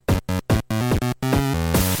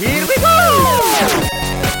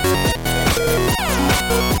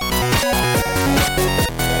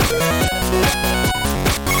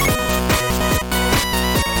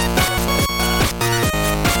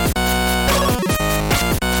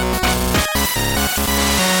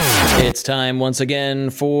It's time once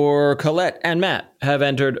again for Colette and Matt have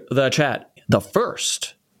entered the chat. The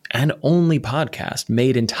first and only podcast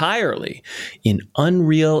made entirely in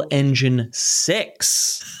Unreal Engine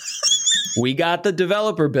 6. We got the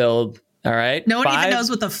developer build, all right? No one even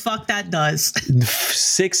knows what the fuck that does.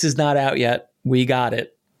 6 is not out yet. We got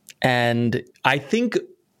it. And I think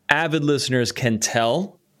avid listeners can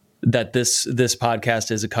tell that this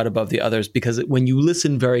podcast is a cut above the others, because when you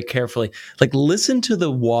listen very carefully, like listen to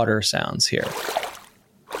the water sounds here.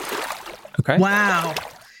 Okay. Wow.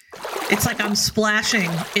 It's like I'm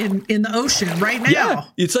splashing in the ocean right now. Yeah,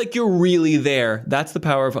 it's like you're really there. That's the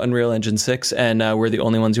power of Unreal Engine 6, and we're the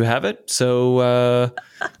only ones who have it. So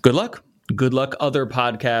good luck. Good luck other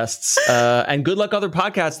podcasts, and good luck other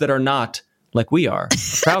podcasts that are not like we are, a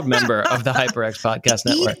proud member of the HyperX Podcast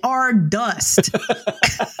Network. Eat our dust.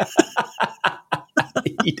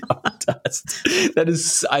 Eat our dust. That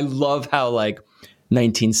is, I love how like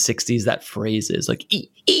 1960s that phrase is, like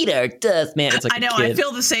eat our dust, man. It's like I know, I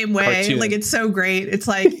feel the same way. Cartoon. Like it's so great. It's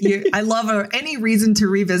like I love any reason to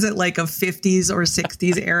revisit like a 50s or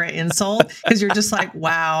 60s era insult, because you're just like,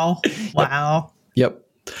 wow. Yep.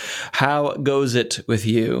 How goes it with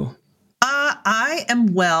you? I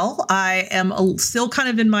am well. I am still kind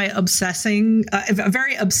of in my a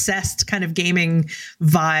very obsessed kind of gaming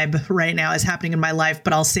vibe right now is happening in my life,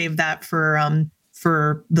 but I'll save that for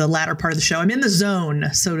the latter part of the show. I'm in the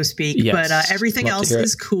zone, so to speak, yes, but everything else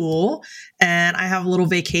is cool. And I have a little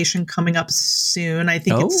vacation coming up soon. I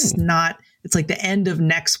think it's like the end of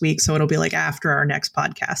next week, so it'll be like after our next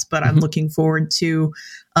podcast. But I'm looking forward to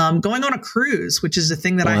going on a cruise, which is a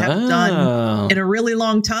thing that I haven't done in a really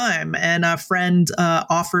long time. And a friend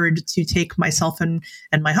offered to take myself and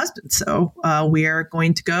my husband. So we are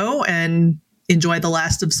going to go and enjoy the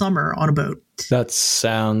last of summer on a boat. That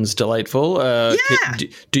sounds delightful. Yeah.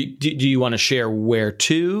 Do you want to share where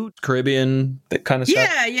to? Caribbean, that kind of stuff?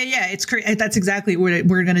 Yeah. That's exactly where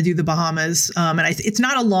we're going to do, the Bahamas. And it's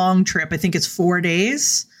not a long trip. I think it's 4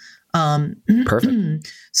 days. Perfect.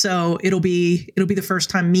 So it'll be the first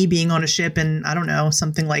time me being on a ship in, I don't know,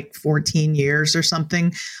 something like 14 years or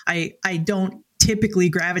something. I don't typically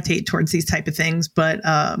gravitate towards these type of things, but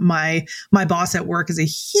my boss at work is a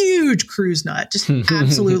huge cruise nut, just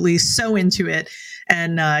absolutely so into it.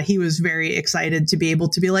 And he was very excited to be able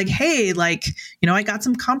to be like, hey, like, I got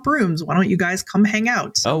some comp rooms. Why don't you guys come hang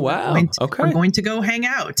out? So wow. Okay. We're going to go hang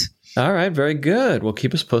out. All right. Very good. Well,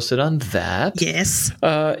 keep us posted on that. Yes.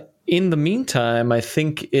 In the meantime, I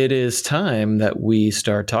think it is time that we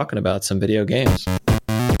start talking about some video games.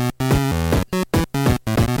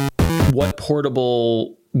 What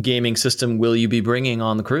portable gaming system will you be bringing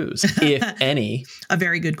on the cruise, if any? A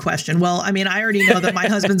very good question. Well, I mean, I already know that my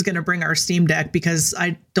husband's going to bring our Steam Deck, because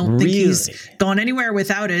I don't think he's gone anywhere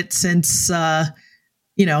without it since,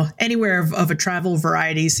 anywhere of a travel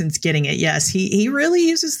variety since getting it. Yes, he really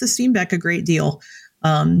uses the Steam Deck a great deal.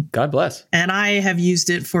 God bless. And I have used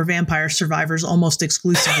it for Vampire Survivors almost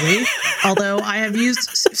exclusively, although I have used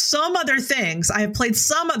some other things. I have played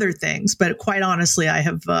some other things, but quite honestly, I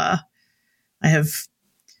have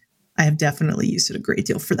definitely used it a great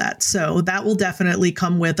deal for that. So that will definitely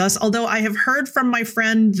come with us. Although I have heard from my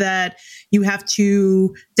friend that you have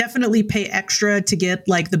to definitely pay extra to get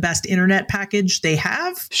like the best internet package they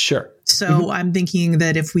have. Sure. So I'm thinking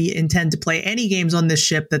that if we intend to play any games on this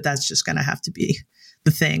ship, that's just going to have to be the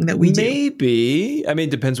thing that we do. Maybe. I mean,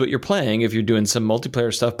 it depends what you're playing, if you're doing some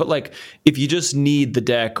multiplayer stuff. But like, if you just need the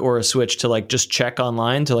deck or a Switch to like just check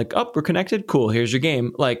online to like, oh, we're connected. Cool. Here's your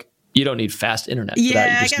game. Like, you don't need fast internet.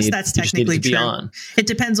 Yeah, I guess that's technically true. It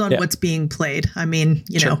depends on what's being played. I mean,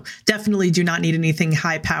 definitely do not need anything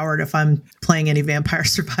high powered if I'm playing any Vampire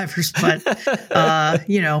Survivors, but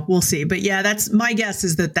we'll see. But yeah, that's my guess,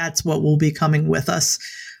 is that's what will be coming with us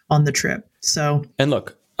on the trip. So, and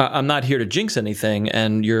look, I'm not here to jinx anything,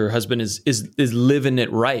 and your husband is living it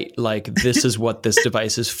right. Like, this is what this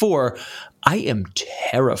device is for. I am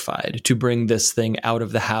terrified to bring this thing out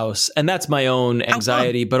of the house, and that's my own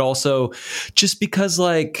anxiety, but also just because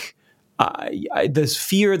like this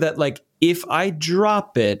fear that like if I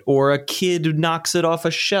drop it or a kid knocks it off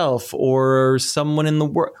a shelf or someone in the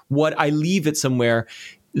world, I leave it somewhere,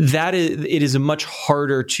 it is much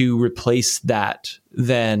harder to replace that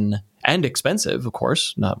than. And expensive, of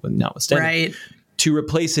course, notwithstanding. Right. To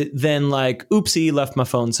replace it, then like, oopsie, left my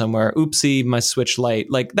phone somewhere. Oopsie, my Switch Lite.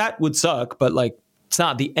 Like, that would suck, but like, it's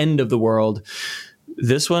not the end of the world.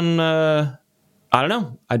 This one, I don't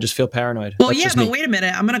know. I just feel paranoid. Well, yeah, but wait a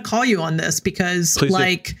minute. I'm going to call you on this because, please,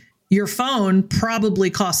 like, your phone probably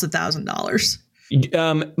costs $1,000.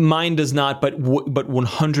 Mine does not, but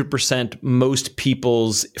 100% most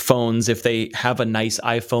people's phones, if they have a nice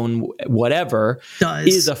iPhone, whatever,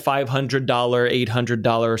 is a $500,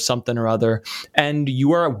 $800 something or other. And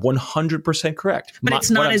you are 100% correct. But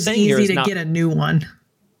it's not as easy to get a new one.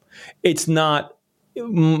 It's not.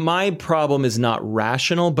 My problem is not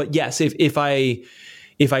rational, but yes, if I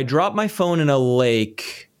drop my phone in a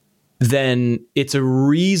lake, then it's a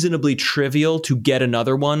reasonably trivial to get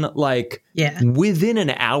another one within an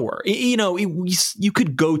hour. You know, you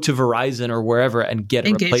could go to Verizon or wherever and get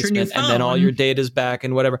a replacement, and then all your data is back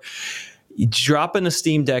and whatever. Dropping a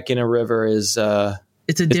Steam Deck in a river is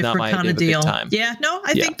it's a different kind of deal. Yeah, no,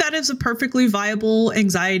 I think that is a perfectly viable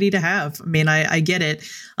anxiety to have. I mean, I get it.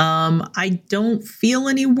 I don't feel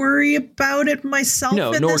any worry about it myself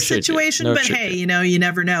in this situation, but hey, you know, you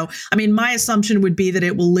never know. I mean, my assumption would be that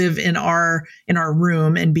it will live in our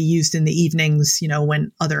room and be used in the evenings, you know,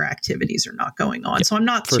 when other activities are not going on. So I'm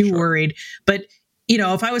not too worried. But you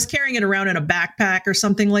know, if I was carrying it around in a backpack or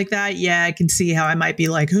something like that, yeah, I can see how I might be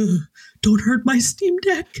like, don't hurt my Steam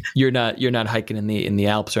Deck. You're not hiking in the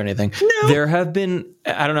Alps or anything. No. There have been,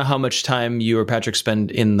 I don't know how much time you or Patrick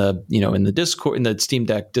spend in the Discord, in the Steam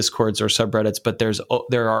Deck Discords or subreddits, but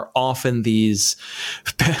there are often these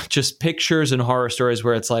just pictures and horror stories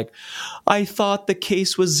where it's like, I thought the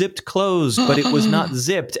case was zipped closed, but it was not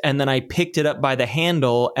zipped, and then I picked it up by the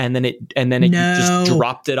handle, and then it just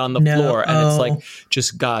dropped it on the floor, and it's like,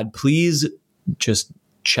 just God, please just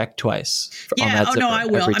check twice. Yeah. Oh no, I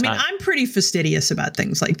will. I mean, I'm pretty fastidious about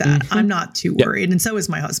things like that. Mm-hmm. I'm not too worried, and so is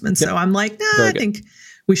my husband. So I'm like, I think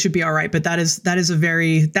we should be all right. But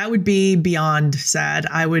that would be beyond sad.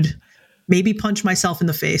 I would maybe punch myself in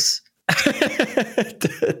the face.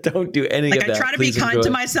 Don't do any of that. I try to be kind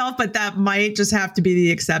to myself, but that might just have to be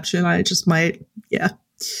the exception. I just might. Yeah.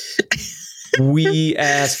 We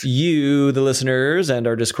asked you, the listeners, and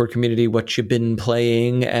our Discord community what you've been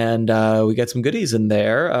playing, and we got some goodies in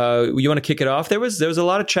there. You want to kick it off? There was a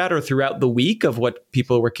lot of chatter throughout the week of what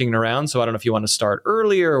people were kicking around, so I don't know if you want to start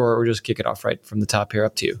earlier or just kick it off right from the top here.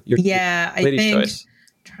 Up to you. I think choice.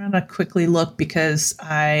 Trying to quickly look because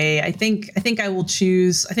I think I will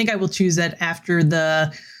choose. I think I will choose it after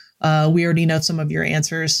the we already know some of your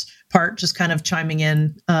answers part. Just kind of chiming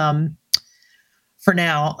in. For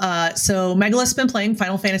now. So Megalith's been playing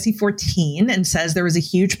Final Fantasy XIV and says there was a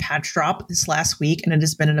huge patch drop this last week, and it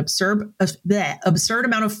has been an absurd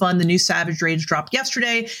amount of fun. The new Savage Rage dropped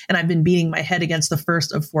yesterday, and I've been beating my head against the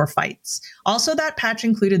first of 4 fights. Also, that patch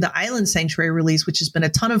included the Island Sanctuary release, which has been a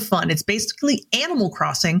ton of fun. It's basically Animal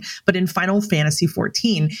Crossing, but in Final Fantasy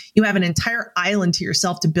XIV. You have an entire island to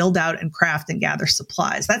yourself to build out and craft and gather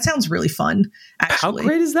supplies. That sounds really fun, actually. How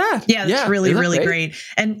great is that? Yeah, that's really great.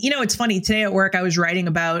 And, you know, it's funny. Today at work, I was writing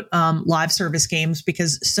about live service games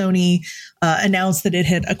because Sony announced that it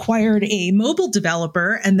had acquired a mobile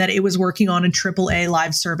developer and that it was working on a AAA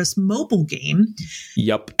live service mobile game.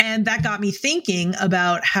 Yep. And that got me thinking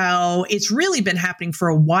about how it's really been happening for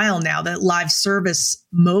a while now that live service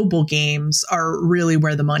mobile games are really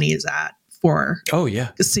where the money is at for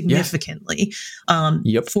significantly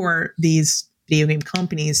for these video game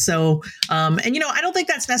companies. So, and you know, I don't think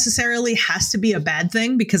that's necessarily has to be a bad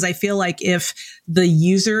thing because I feel like if the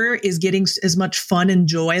user is getting as much fun and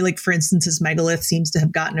joy, like for instance, as Megalith seems to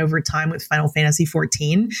have gotten over time with Final Fantasy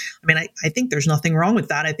XIV, I mean, I think there's nothing wrong with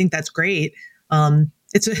that. I think that's great.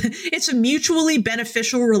 It's a mutually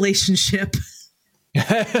beneficial relationship.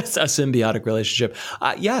 It's a symbiotic relationship.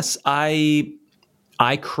 Yes, I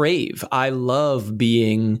love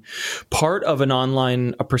being part of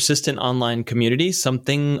a persistent online community,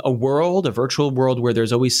 a virtual world where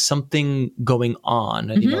there's always something going on.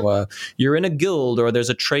 Mm-hmm. You know, you're in a guild or there's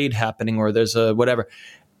a trade happening or there's a whatever.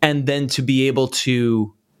 And then to be able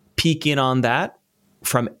to peek in on that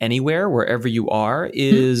from anywhere, wherever you are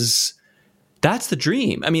that's the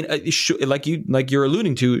dream. I mean, like you're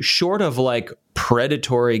alluding to, short of like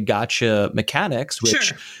predatory gotcha mechanics,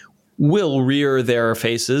 which will rear their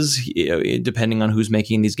faces depending on who's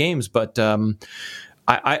making these games. But mobile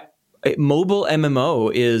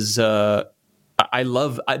MMO is I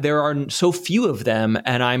love. there are so few of them,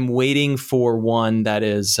 and I'm waiting for one that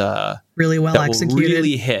is really well executed, will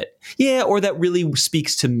really hit. Yeah, or that really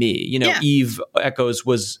speaks to me. You know, Eve Echoes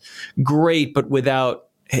was great, but without.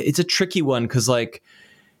 It's a tricky one because like.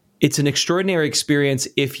 It's an extraordinary experience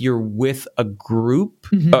if you're with a group,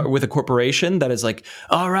 with a corporation that is like,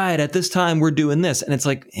 all right, at this time we're doing this. And it's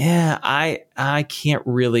like, yeah, I can't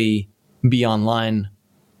really be online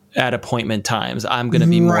at appointment times. I'm going to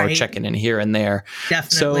be more checking in here and there.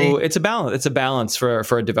 Definitely. So it's a balance. It's a balance for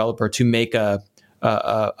a developer to make a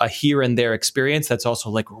a here and there experience that's also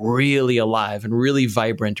like really alive and really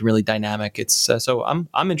vibrant and really dynamic. It's so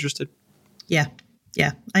I'm interested. Yeah.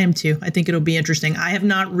 Yeah, I am too. I think it'll be interesting. I have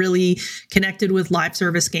not really connected with live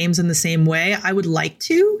service games in the same way. I would like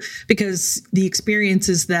to, because the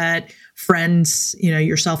experiences that friends,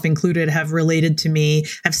 yourself included, have related to me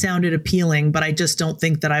have sounded appealing, but I just don't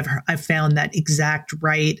think that I've found that exact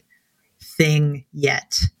right thing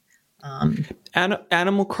yet.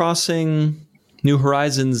 Animal Crossing New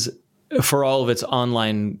Horizons, for all of its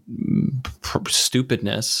online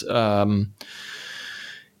stupidness,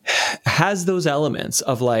 has those elements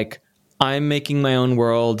of like, I'm making my own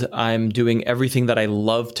world. I'm doing everything that I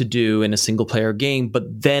love to do in a single player game,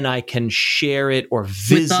 but then I can share it or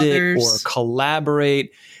visit or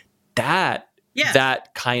collaborate. That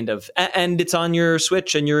kind of, and it's on your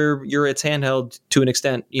Switch and it's handheld to an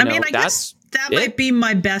extent. I guess that might be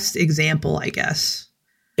my best example, I guess.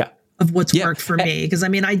 Yeah. Of what's worked for me. Because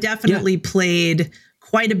I definitely played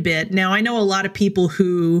quite a bit. Now, I know a lot of people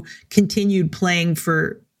who continued playing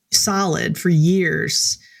for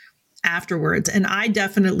years afterwards. And I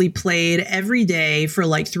definitely played every day for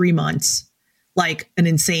like 3 months, like an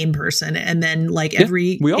insane person. And then like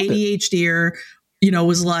every ADHDer,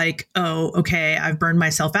 was like, oh, okay, I've burned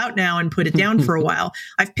myself out now and put it down for a while.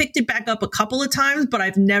 I've picked it back up a couple of times, but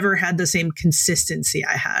I've never had the same consistency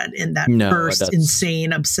I had in that first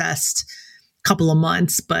insane, obsessed couple of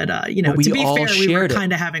months. But to be fair, we were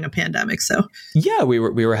kind of having a pandemic, so yeah, we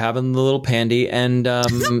were having the little pandy, and wow,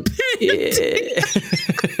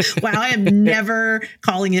 I am never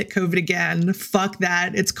calling it COVID again. Fuck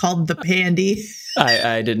that, it's called the pandy.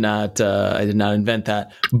 I did not invent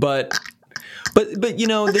that, but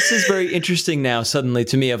this is very interesting now suddenly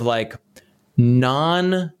to me, of like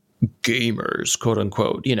non gamers, quote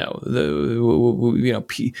unquote,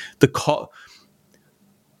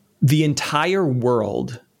 the entire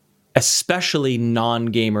world, especially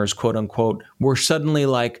non-gamers, quote unquote, were suddenly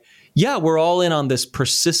like, yeah, we're all in on this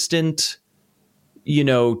persistent,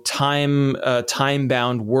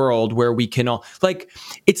 time-bound world where we can all, like,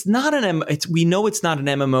 it's not we know it's not an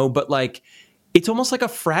MMO, but like, it's almost like a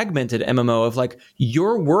fragmented MMO of like,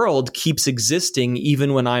 your world keeps existing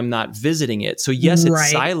even when I'm not visiting it. So yes,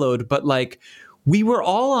 it's siloed, but like, we were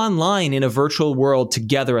all online in a virtual world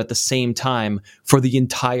together at the same time for the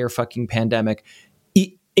entire fucking pandemic,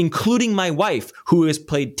 including my wife, who has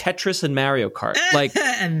played Tetris and Mario Kart. Like,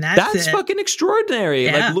 and that's fucking extraordinary.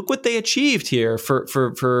 Yeah. Like, look what they achieved here for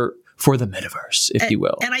the metaverse, if you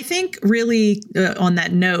will. And I think really on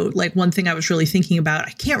that note, like one thing I was really thinking about,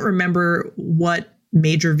 I can't remember what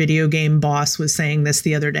major video game boss was saying this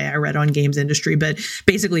the other day. I read on Games Industry, but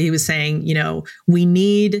basically he was saying, we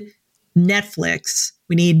need Netflix.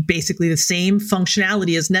 We need basically the same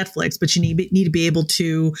functionality as Netflix, but you need to be able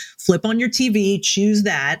to flip on your TV, choose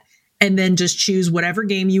that, and then just choose whatever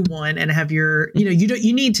game you want and have your,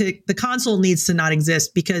 the console needs to not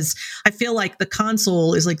exist, because I feel like the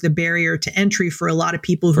console is like the barrier to entry for a lot of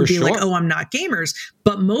people who like, oh, I'm not gamers,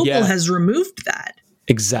 but mobile has removed that.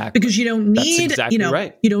 Exactly. Because you don't need,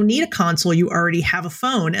 right. You don't need a console. You already have a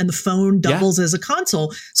phone, and the phone doubles as a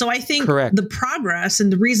console. So I think the progress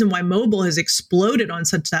and the reason why mobile has exploded on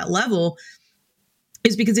such that level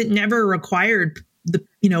is because it never required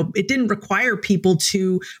it didn't require people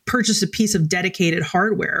to purchase a piece of dedicated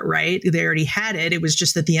hardware, right? They already had it. It was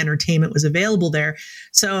just that the entertainment was available there.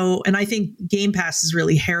 So, and I think Game Pass has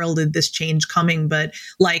really heralded this change coming. But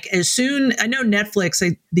like, I know Netflix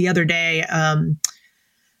the other day, I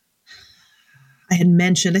had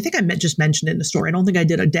mentioned, I think I just mentioned it in a story. I don't think I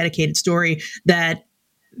did a dedicated story that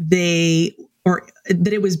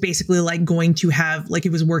that it was basically like going to have, like,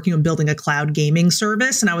 it was working on building a cloud gaming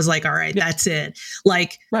service. And I was like, all right, that's it.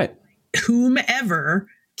 Like, whomever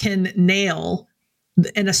can nail,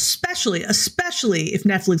 and especially if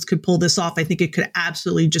Netflix could pull this off, I think it could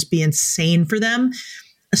absolutely just be insane for them,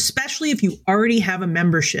 especially if you already have a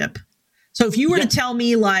membership. So if you were to tell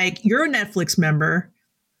me, like, you're a Netflix member,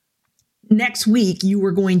 next week you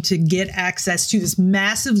were going to get access to this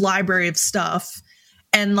massive library of stuff,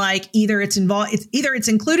 and like either it's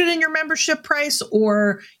included in your membership price,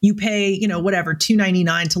 or you pay, whatever,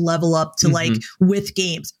 $2.99 to level up to like with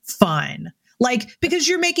games. Fine. Like, because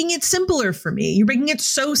you're making it simpler for me. You're making it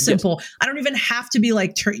so simple. Yes. I don't even have to be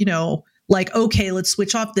like, like, okay, let's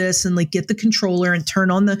switch off this and like get the controller and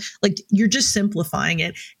turn on you're just simplifying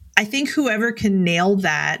it. I think whoever can nail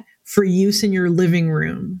that for use in your living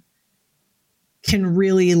room can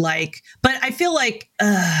really but I feel like,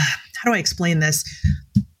 how do I explain this?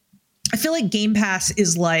 I feel like Game Pass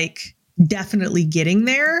is like definitely getting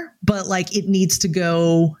there, but like it needs to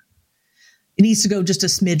go just a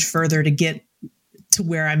smidge further to get to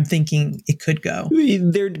where I'm thinking it could go.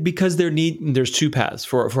 There's two paths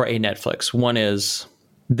for a Netflix. One is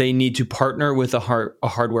they need to partner with a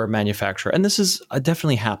hardware manufacturer. And this is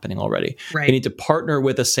definitely happening already. Right. They need to partner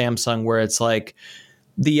with a Samsung where it's like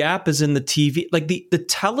the app is in the TV. Like the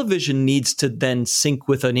television needs to then sync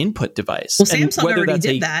with an input device. Well, Samsung already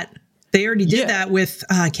did that. They already did that with,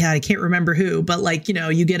 I can't remember who, but like,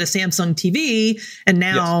 you get a Samsung TV and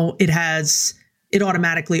now it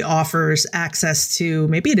automatically offers access to,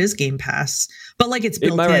 maybe it is Game Pass, but like it's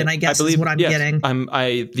built in, I guess is what I'm getting.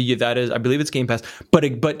 I believe it's Game Pass,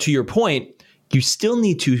 but to your point, you still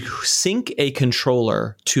need to sync a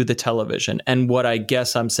controller to the television. And what I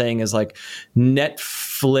guess I'm saying is like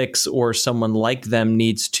Netflix or someone like them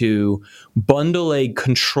needs to bundle a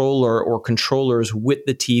controller or controllers with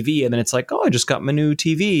the TV. And then it's like, oh, I just got my new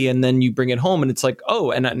TV. And then you bring it home and it's like,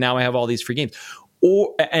 oh, and now I have all these free games.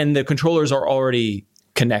 And the controllers are already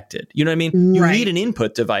connected. You know what I mean? You need an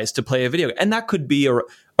input device to play a video. And that could be a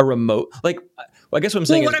remote. Like, I guess what I'm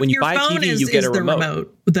saying is when you buy a TV, you get a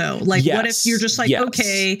remote. Though. Like, what if you're just like,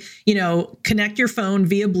 okay, connect your phone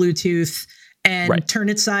via Bluetooth and turn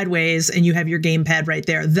it sideways and you have your gamepad right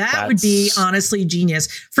there. That would be honestly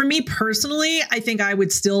genius. For me personally, I think I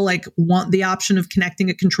would still like want the option of connecting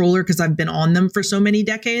a controller because I've been on them for so many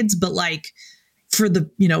decades. But like for the,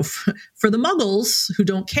 for the muggles who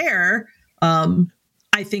don't care,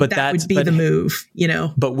 I think that would be the move,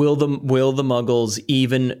 But will the muggles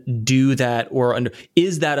even do that, or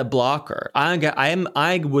is that a blocker?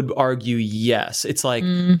 I would argue yes. It's like,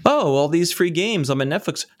 all these free games on my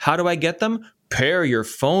Netflix. How do I get them? Pair your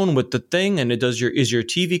phone with the thing, and is your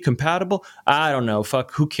TV compatible? I don't know.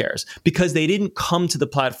 Fuck, who cares? Because they didn't come to the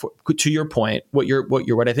platform. To your point,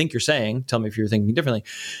 what I think you're saying. Tell me if you're thinking differently.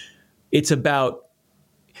 It's about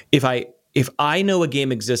if I know a game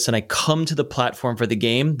exists and I come to the platform for the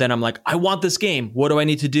game, then I'm like, I want this game. What do I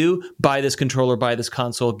need to do? Buy this controller, buy this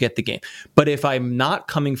console, get the game. But if I'm not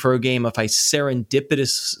coming for a game, if I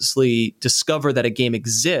serendipitously discover that a game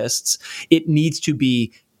exists, it needs to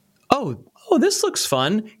be, oh, this looks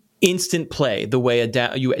fun. Instant play, the way you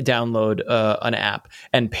download an app,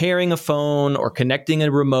 and pairing a phone or connecting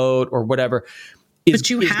a remote or whatever.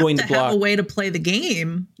 But you have to have a way to play the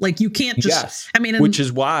game. Like you can't just. Yes. Which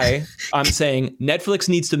is why I'm saying Netflix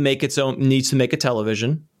needs to make a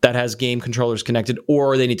television that has game controllers connected,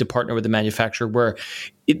 or they need to partner with the manufacturer where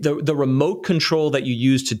the remote control that you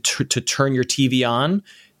use to turn your TV on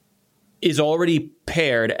is already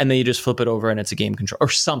paired, and then you just flip it over and it's a game control or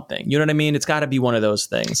something. You know what I mean? It's got to be one of those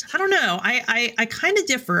things. I don't know. I kind of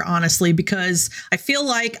differ, honestly, because I feel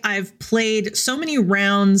like I've played so many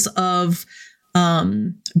rounds of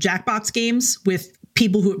Jackbox games with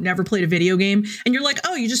people who have never played a video game, and you're like,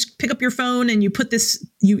 oh, you just pick up your phone and you put this,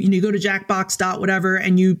 you go to Jackbox whatever,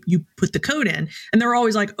 and you put the code in, and they're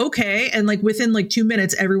always like, okay, and like within like 2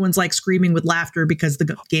 minutes, everyone's like screaming with laughter because the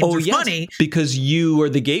games are funny. Because you were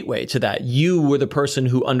the gateway to that. You were the person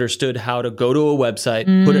who understood how to go to a website.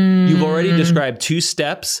 You've already described 2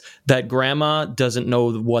 steps that grandma doesn't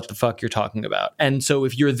know what the fuck you're talking about, and so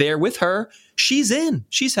if you're there with her, she's in.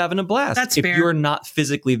 She's having a blast. That's if fair. You're not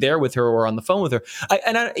physically there with her or on the phone with her.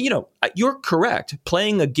 You're correct.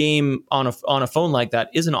 Playing a game on a phone like that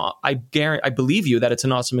isn't. I believe you that it's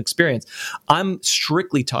an awesome experience. I'm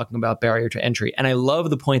strictly talking about barrier to entry, and I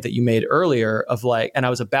love the point that you made earlier of like. And I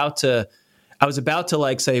was about to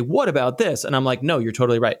like say, what about this? And I'm like, no, you're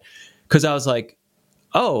totally right, because I was like,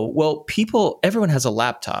 oh, well, everyone has a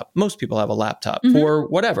laptop. Most people have a laptop for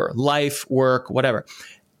whatever, life, work, whatever.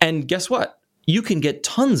 And guess what? You can get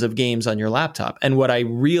tons of games on your laptop. And what I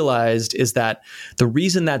realized is that the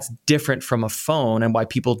reason that's different from a phone and why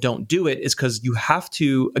people don't do it is because you have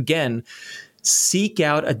to, again, seek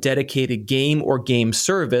out a dedicated game or game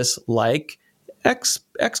service like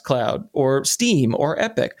xCloud or Steam or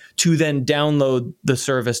Epic to then download the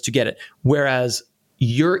service to get it. Whereas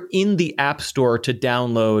you're in the App Store to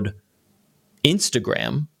download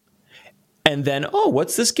Instagram. And then, oh,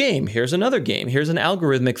 what's this game? Here's another game. Here's an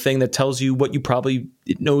algorithmic thing that tells you what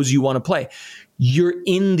it knows you want to play. You're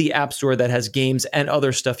in the App Store that has games and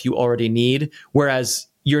other stuff you already need. Whereas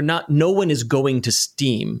no one is going to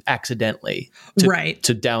Steam accidentally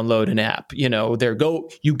to download an app.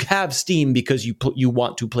 You have Steam because you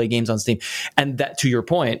want to play games on Steam. And that, to your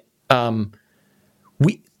point,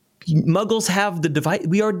 Muggles have the device.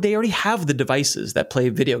 They already have the devices that play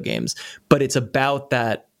video games, but it's about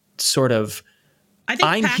that sort of, I think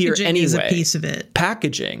I'm packaging here anyway. Is a piece of it.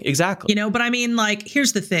 Packaging, exactly. But I mean, like,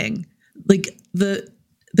 here's the thing, like the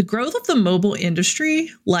growth of the mobile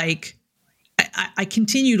industry, like I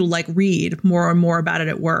continue to like read more and more about it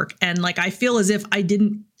at work. And like, I feel as if I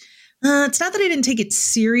didn't It's not that I didn't take it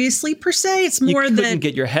seriously per se. It's more you that couldn't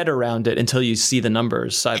get your head around it until you see the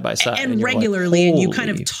numbers side by side and you're regularly, like, and you kind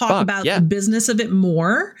of talk about the business of it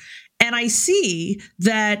more. And I see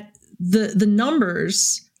that the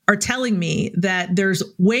numbers are telling me that there's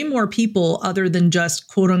way more people other than just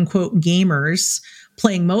quote unquote gamers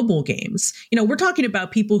playing mobile games. We're talking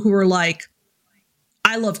about people who are like,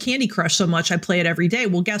 I love Candy Crush so much I play it every day.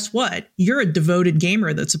 Well, guess what? You're a devoted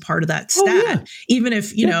gamer that's a part of that stat. Oh, yeah. Even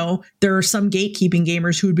if, there are some gatekeeping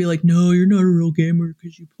gamers who would be like, no, you're not a real gamer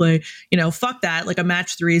because you play, fuck that. Like a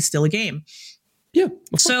match 3 is still a game. Yeah.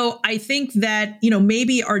 So I think that,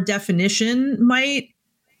 maybe our definition might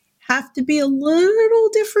have to be a little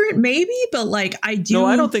different, maybe, but like I do. No,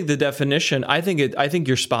 I don't think the definition. I think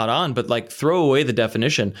you're spot on, but like throw away the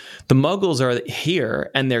definition. The Muggles are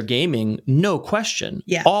here and they're gaming, no question.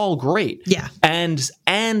 Yeah. All great. Yeah. And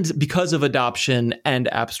because of adoption and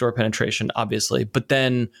App Store penetration, obviously, but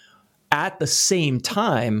then at the same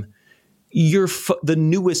time, the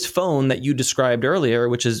newest phone that you described earlier,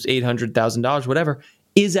 which is $800,000, whatever,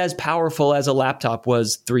 is as powerful as a laptop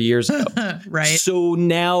was 3 years ago. Right. So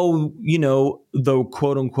now, the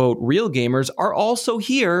quote unquote real gamers are also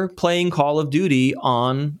here playing Call of Duty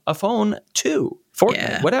on a phone too.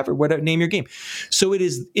 Fortnite, whatever, name your game. So it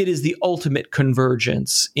is the ultimate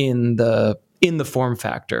convergence in the form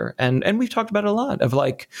factor. And we've talked about it a lot of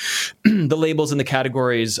like the labels and the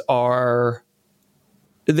categories are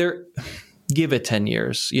there. Give it 10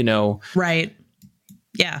 years, Right.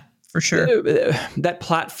 Yeah. For sure. That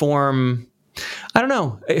platform, I don't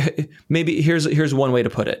know. Maybe here's one way to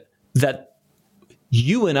put it. That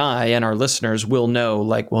you and I and our listeners will know,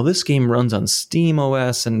 like, well, this game runs on Steam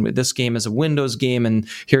OS and this game is a Windows game and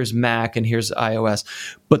here's Mac and here's iOS.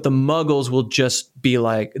 But the Muggles will just be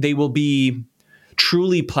like, they will be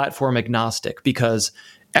truly platform agnostic because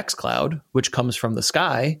xCloud, which comes from the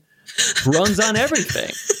sky, runs on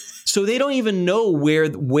everything. So they don't even know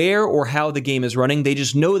where or how the game is running. They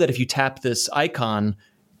just know that if you tap this icon,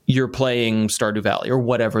 you're playing Stardew Valley or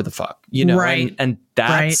whatever the fuck, Right. And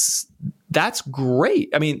that's great.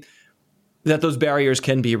 I mean, that those barriers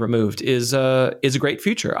can be removed is a great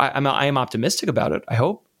future. I am optimistic about it. I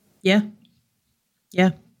hope. Yeah.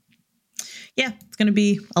 Yeah. Yeah, it's going to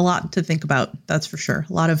be a lot to think about. That's for sure.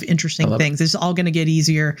 A lot of interesting things. It's all going to get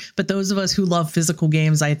easier. But those of us who love physical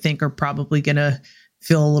games, I think, are probably going to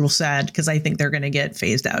feel a little sad because I think they're going to get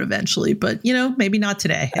phased out eventually. But, maybe not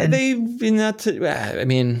today. And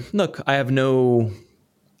Look, I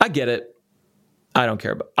get it.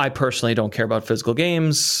 I personally don't care about physical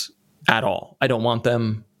games at all. I don't want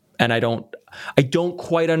them. And I don't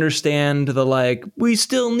quite understand we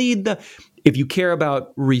still need if you care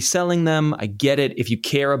about reselling them, I get it. If you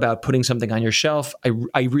care about putting something on your shelf,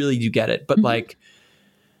 I really do get it. But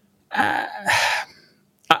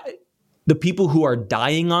the people who are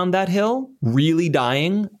dying on that hill, really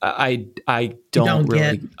dying, I don't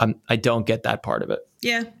get that part of it.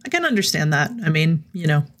 Yeah, I can understand that. I mean,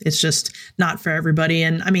 it's just not for everybody.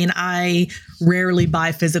 And I mean, I rarely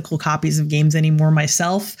buy physical copies of games anymore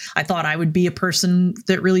myself. I thought I would be a person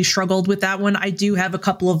that really struggled with that one. I do have a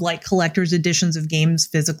couple of collector's editions of games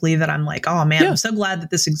physically that I'm like, oh man, I'm so glad that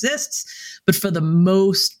this exists. But for the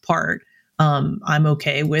most part, I'm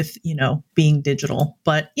okay with, being digital.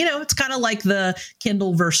 But, it's kind of like the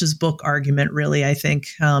Kindle versus book argument, really, I think.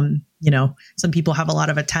 Some people have a lot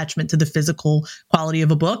of attachment to the physical quality of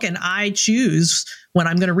a book. And I choose when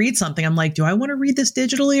I'm going to read something, I'm like, do I want to read this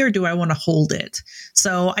digitally or do I want to hold it?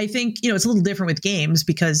 So I think, it's a little different with games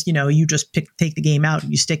because, you just take the game out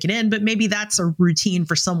and you stick it in. But maybe that's a routine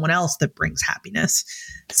for someone else that brings happiness.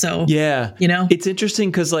 So, yeah, it's interesting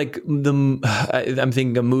because I'm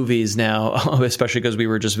thinking of movies now, especially because we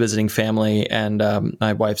were just visiting family and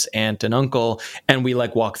my wife's aunt and uncle. And we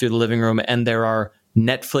walk through the living room and there are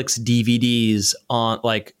Netflix DVDs on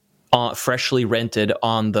freshly rented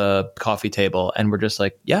on the coffee table, and we're just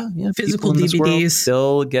like, yeah, physical DVDs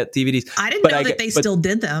still get DVDs. I didn't know that they still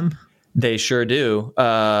did them. They sure do.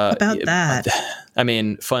 About that, I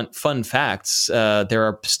mean, fun facts. There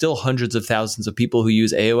are still hundreds of thousands of people who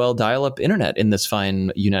use AOL dial-up internet in this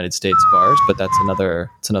fine United States of ours, but that's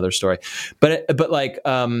another story. But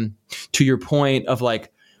to your point of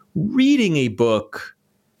reading a book.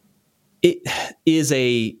 It is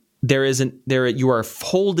you are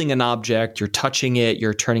holding an object, you're touching it,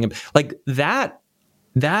 you're turning it that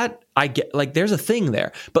I get, there's a thing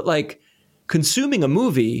there, but consuming a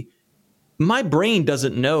movie, my brain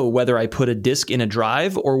doesn't know whether I put a disc in a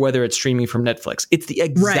drive or whether it's streaming from Netflix. It's the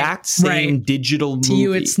exact same digital movie. To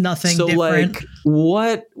you, it's nothing different.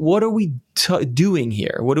 What are we doing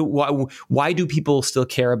here? Why do people still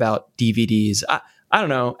care about DVDs? I don't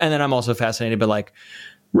know. And then I'm also fascinated by like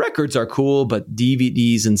records are cool, but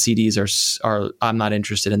DVDs and CDs are I'm not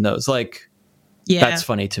interested in those. Like, that's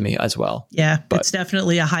funny to me as well. Yeah, but it's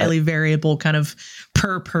definitely a highly variable kind of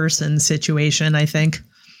per person situation, I think.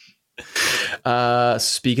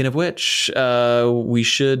 Speaking of which, we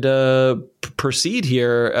should proceed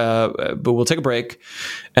here, but we'll take a break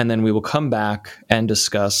and then we will come back and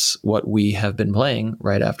discuss what we have been playing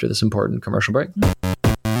right after this important commercial break.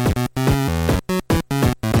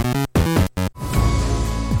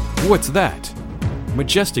 What's that?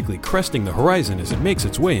 Majestically cresting the horizon as it makes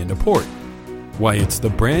its way into port. Why, it's the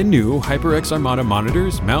brand new HyperX Armada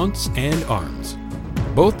monitors, mounts, and arms.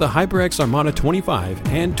 Both the HyperX Armada 25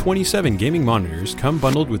 and 27 gaming monitors come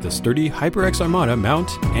bundled with a sturdy HyperX Armada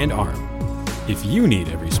mount and arm. If you need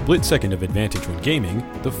every split second of advantage when gaming,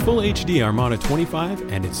 the Full HD Armada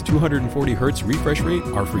 25 and its 240Hz refresh rate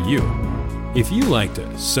are for you. If you like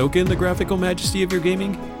to soak in the graphical majesty of your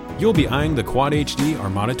gaming, you'll be eyeing the Quad HD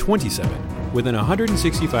Armada 27 with an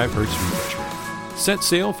 165Hz refresh rate. Set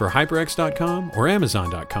sail for HyperX.com or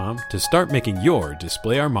Amazon.com to start making your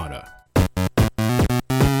display Armada.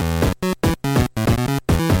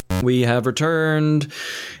 We have returned,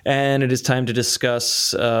 and it is time to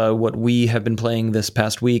discuss what we have been playing this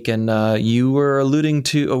past week. And you were alluding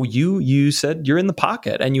to, you said you're in the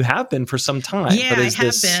pocket, and you have been for some time. Yeah, I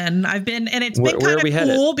have been. I've been, and it's been kind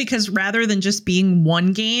of cool because rather than just being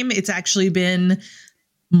one game, it's actually been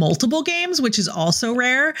multiple games, which is also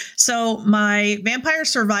rare. So my Vampire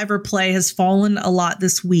Survivor play has fallen a lot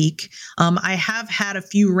this week. I have had a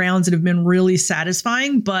few rounds that have been really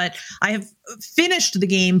satisfying, but I have finished the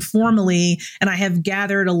game formally and I have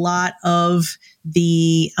gathered a lot of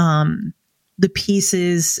the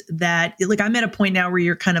pieces that, like, I'm at a point now where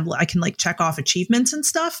you're kind of, I can like check off achievements and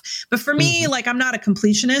stuff. But for me, like, I'm not a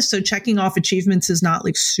completionist, so checking off achievements is not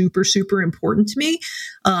like super, super important to me.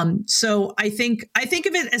 So I think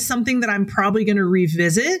of it as something that I'm probably going to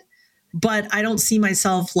revisit, but I don't see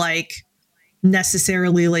myself like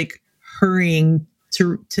necessarily like hurrying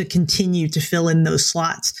to continue to fill in those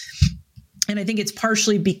slots. And I think it's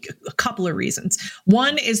partially a couple of reasons.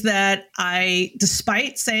 One is that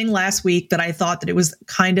despite saying last week that I thought that it was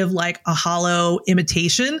kind of like a hollow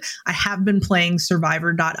imitation, I have been playing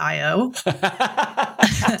Survivor.io.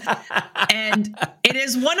 And it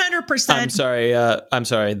is 100%. I'm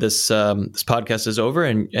sorry. This podcast is over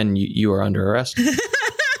and you are under arrest.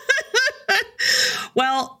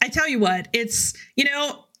 Well, I tell you what, it's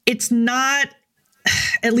not,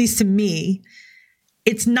 at least to me,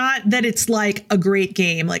 it's not that it's like a great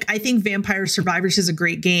game. Like, I think Vampire Survivors is a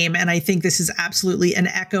great game. And I think this is absolutely an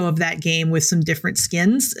echo of that game with some different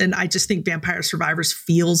skins. And I just think Vampire Survivors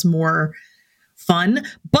feels more fun.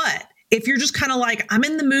 But if you're just kind of like, I'm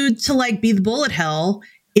in the mood to like be the bullet hell,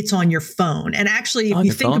 it's on your phone. And actually, if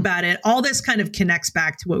you think about it, all this kind of connects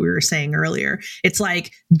back to what we were saying earlier. It's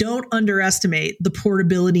like, don't underestimate the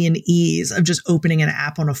portability and ease of just opening an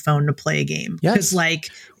app on a phone to play a game. Because like,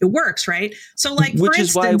 it works, right? So like, which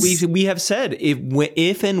is why we have said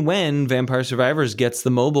if and when Vampire Survivors gets the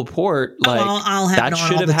mobile port, like I'll have that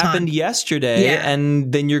should have happened yesterday, and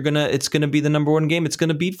then it's gonna be the number one game. It's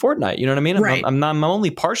gonna beat Fortnite. You know what I mean? Right. I'm only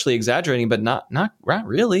partially exaggerating, but not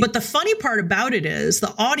really. But the funny part about it is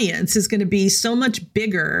the audience is going to be so much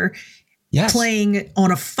bigger playing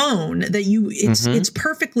on a phone that it's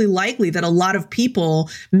perfectly likely that a lot of people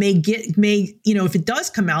may, if it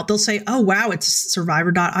does come out, they'll say, oh, wow, it's a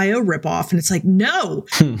Survivor.io ripoff. And it's like, no,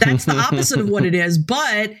 that's the opposite of what it is.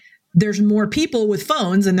 But there's more people with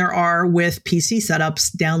phones than there are with PC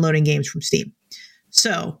setups downloading games from Steam.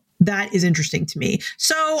 So that is interesting to me.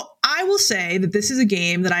 So I will say that this is a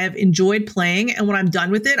game that I have enjoyed playing. And when I'm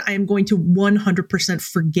done with it, I am going to 100%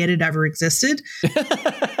 forget it ever existed.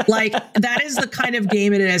 Like, that is the kind of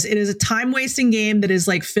game it is. It is a time-wasting game that is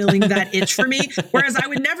like filling that itch for me. Whereas I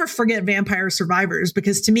would never forget Vampire Survivors,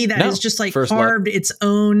 because to me, that is just like carved its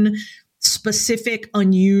own specific,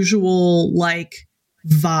 unusual like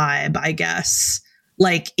vibe, I guess,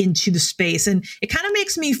 like into the space. And it kind of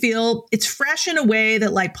makes me feel it's fresh in a way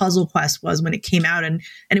that like Puzzle Quest was when it came out. And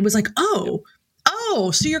it was like, oh,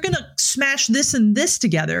 so you're going to smash this and this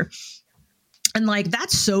together. And like,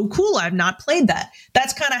 that's so cool. I've not played that.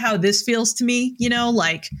 That's kind of how this feels to me,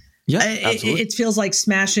 like, it feels like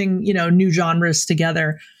smashing, new genres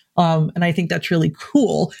together. And I think that's really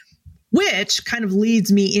cool, which kind of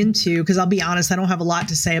leads me into, because I'll be honest, I don't have a lot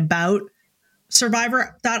to say about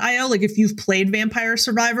Survivor.io. Like, if you've played Vampire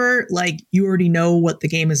Survivor, like, you already know what the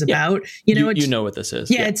game is about. You know what this is.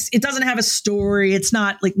 Yeah, it doesn't have a story. It's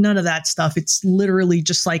not like none of that stuff. It's literally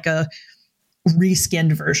just like a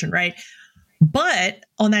reskinned version, right? But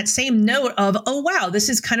on that same note of, oh, wow, this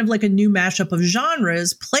is kind of like a new mashup of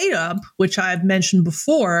genres, PlateUp, which I've mentioned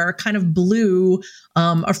before, kind of blew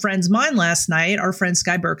a friend's mind last night, our friend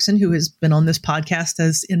Sky Berkson, who has been on this podcast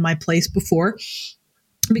as In My Place before,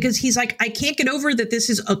 because he's like, I can't get over that this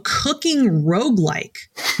is a cooking roguelike.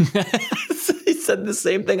 He said the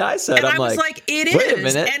same thing I said. And I was like, it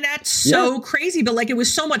is. And that's so crazy. But like, it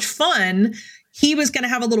was so much fun. He was going to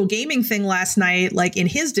have a little gaming thing last night, like in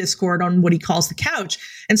his Discord on what he calls the couch.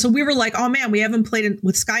 And so we were like, oh man, we haven't played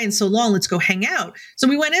with Sky in so long. Let's go hang out. So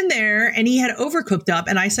we went in there and he had Overcooked up.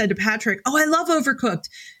 And I said to Patrick, oh, I love Overcooked.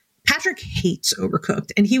 Patrick hates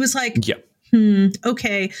Overcooked. And he was like,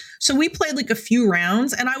 okay. So we played like a few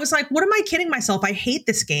rounds and I was like, what am I kidding myself? I hate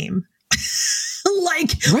this game.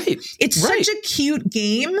 It's such a cute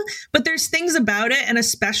game, but there's things about it, and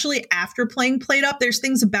especially after playing PlateUp, there's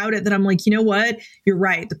things about it that I'm like, you know what? You're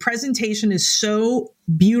right. The presentation is so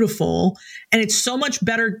beautiful, and it's so much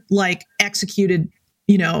better, like, executed,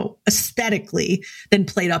 you know, aesthetically than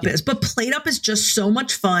PlateUp is. But PlateUp is just so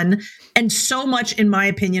much fun, and so much, in my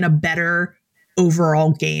opinion, a better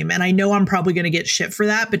overall game. And I know I'm probably going to get shit for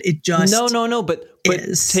that, but it just no. But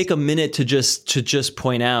take a minute to just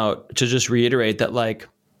point out, to just reiterate that, like,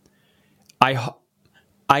 I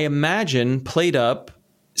imagine PlateUp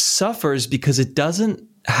suffers because it doesn't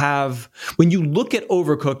have, when you look at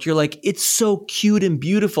Overcooked, you're like, it's so cute and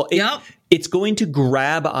beautiful. It's going to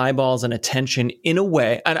grab eyeballs and attention in a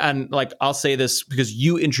way. And like, I'll say this because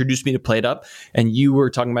you introduced me to PlateUp and you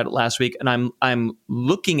were talking about it last week, and I'm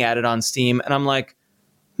looking at it on Steam and I'm like,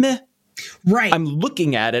 meh. Right. I'm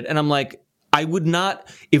looking at it and I'm like, I would not,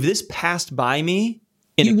 if this passed by me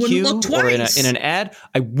in a queue or in an ad,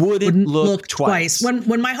 I wouldn't look twice.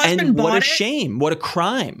 When my husband bought it. What a shame. What a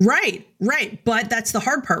crime. Right. But that's the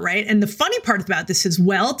hard part, right? And the funny part about this as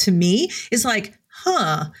well, to me, is like,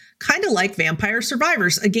 kind of like Vampire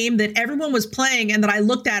Survivors, a game that everyone was playing and that I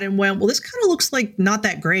looked at and went, well, this kind of looks like not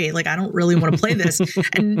that great. Like, I don't really want to play this.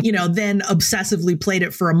 And, you know, then obsessively played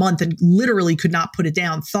it for a month and literally could not put it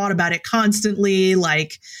down, thought about it constantly,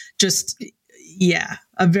 like, just,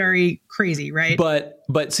 a very crazy, right?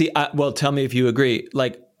 But see, well, tell me if you agree.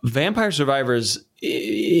 Like, Vampire Survivors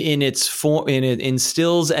in its form, in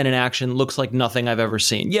stills and in action, looks like nothing I've ever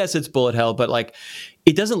seen. Yes, it's bullet hell, but like,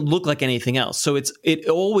 it doesn't look like anything else. So it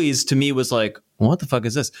always, to me, was like, what the fuck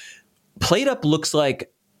is this? PlateUp looks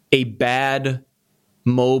like a bad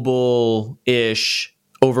mobile-ish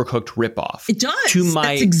Overcooked ripoff. It does.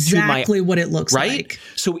 That's exactly what it looks like.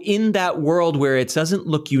 So in that world where it doesn't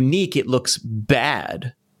look unique, it looks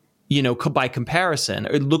bad. You know, by comparison,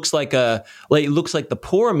 it looks like the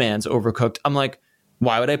poor man's Overcooked. I'm like,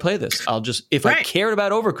 why would I play this? If I cared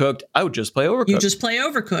about Overcooked, I would just play Overcooked. You just play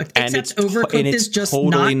Overcooked, except Overcooked is just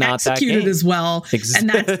totally not executed as well.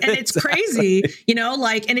 Exactly. And it's crazy, you know,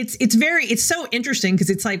 like, and it's so interesting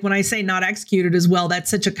because it's like, when I say not executed as well,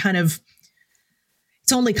 that's such a kind of,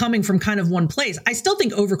 it's only coming from kind of one place. I still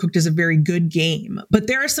think Overcooked is a very good game, but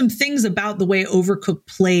there are some things about the way Overcooked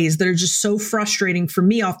plays that are just so frustrating for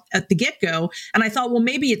me off at the get-go. And I thought, well,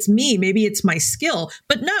 maybe it's me, maybe it's my skill.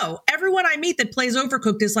 But no, everyone I meet that plays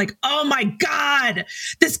Overcooked is like, oh my God,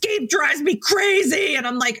 this game drives me crazy. And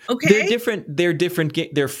I'm like, okay.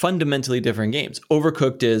 They're fundamentally different games.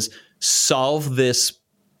 Overcooked is solve this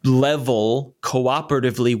level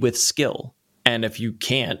cooperatively with skill. And if you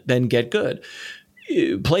can't, then get good.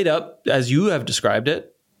 PlateUp, as you have described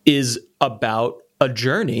it, is about a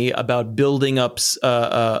journey, about building up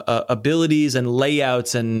abilities and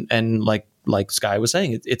layouts, and like Sky was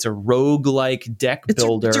saying, it's a roguelike deck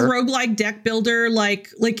builder. It's a roguelike deck builder,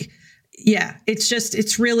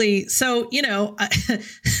 it's really, so, you know,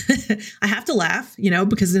 I have to laugh, you know,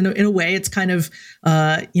 because in a way it's kind of,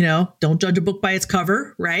 you know, don't judge a book by its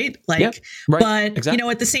cover, right? Like, but, exactly. You know,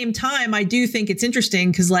 at the same time, I do think it's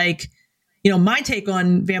interesting because, like, you know, my take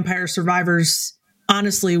on Vampire Survivors,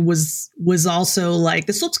 honestly, was also like,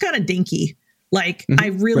 this looks kind of dinky. Like, I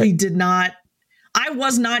really did not, I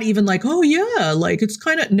was not even like, oh yeah, like, it's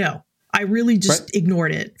kind of, no, I really just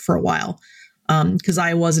ignored it for a while because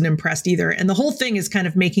I wasn't impressed either. And the whole thing is kind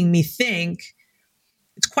of making me think,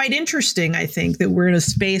 it's quite interesting, I think, that we're in a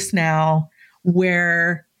space now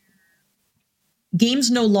where games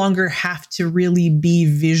no longer have to really be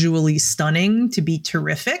visually stunning to be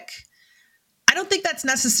terrific. I don't think that's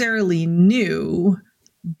necessarily new,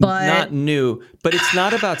 but not new. But it's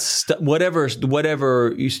not about whatever.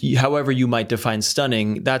 However you might define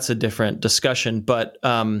stunning, that's a different discussion. But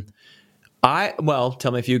tell me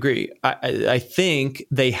if you agree. I think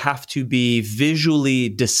they have to be visually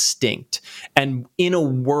distinct, and in a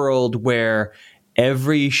world where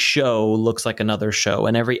every show looks like another show,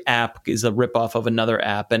 and every app is a ripoff of another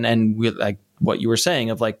app, and we, like what you were saying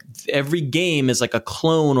of like every game is like a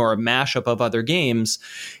clone or a mashup of other games.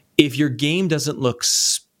 If your game doesn't look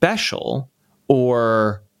special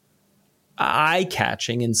or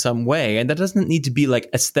eye-catching in some way, and that doesn't need to be like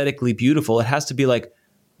aesthetically beautiful, it has to be like,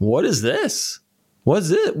 what is this?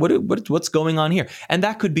 What's it? What's going on here? And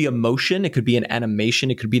that could be a motion, it could be an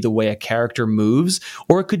animation, it could be the way a character moves,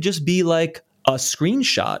 or it could just be like a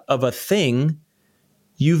screenshot of a thing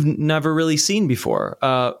you've never really seen before.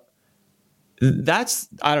 That's,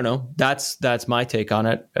 I don't know. That's my take on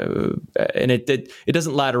it, and it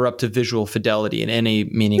doesn't ladder up to visual fidelity in any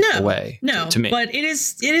meaningful way. No, to me, but it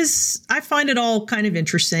is. I find it all kind of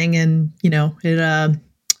interesting, and it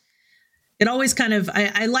always kind of,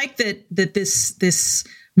 I like that this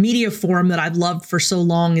media form that I've loved for so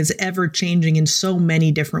long is ever changing in so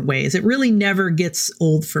many different ways. It really never gets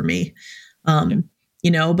old for me.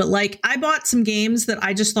 But like I bought some games that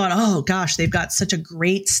I just thought, oh gosh, they've got such a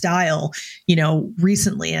great style,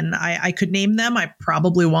 recently. And I could name them. I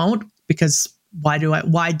probably won't, because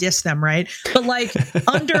why diss them, right? But like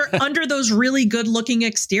under those really good looking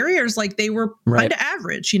exteriors, like they were kind of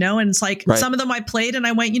average, and it's like some of them I played and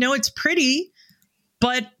I went, it's pretty,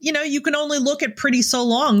 but you can only look at pretty so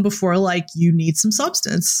long before like you need some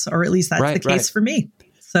substance, or at least that's the case for me.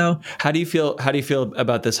 So how do you feel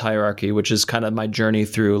about this hierarchy, which is kind of my journey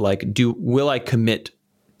through like, will I commit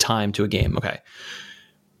time to a game? Okay.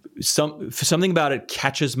 Something about it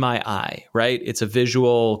catches my eye, right? It's a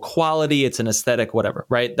visual quality, it's an aesthetic, whatever,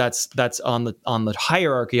 right? That's on the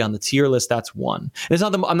hierarchy, on the tier list. That's one. And it's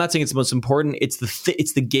not I'm not saying it's the most important. It's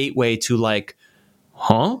the gateway to like,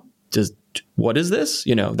 what is this?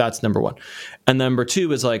 That's number one. And number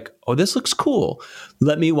two is like, oh, this looks cool.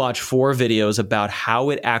 Let me watch 4 videos about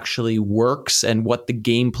how it actually works and what the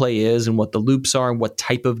gameplay is and what the loops are and what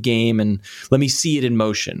type of game. And let me see it in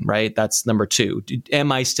motion, right? That's number 2.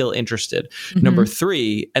 Am I still interested? Mm-hmm. Number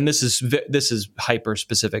 3, and this is hyper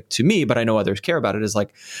specific to me, but I know others care about it, is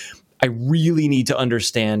like, I really need to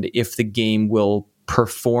understand if the game will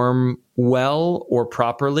perform well or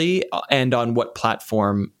properly and on what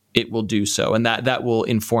platform it will do so. And that will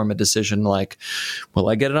inform a decision like, will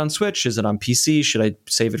I get it on Switch? Is it on PC? Should I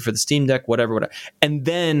save it for the Steam Deck? Whatever. And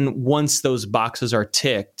then once those boxes are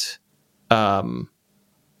ticked, then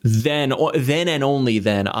and only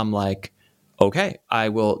then I'm like, okay, I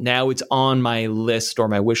will, now it's on my list or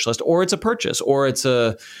my wish list, or it's a purchase, or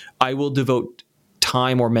I will devote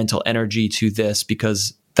time or mental energy to this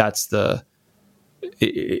because that's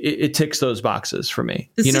it ticks those boxes for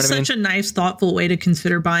me. This is such a nice, thoughtful way to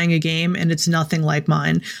consider buying a game, and it's nothing like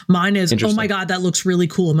mine. Mine is, oh my God, that looks really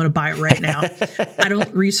cool. I'm going to buy it right now. I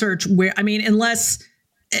don't research unless,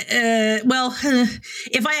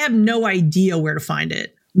 if I have no idea where to find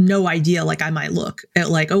it, no idea, like I might look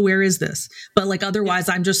at like, oh, where is this? But like otherwise,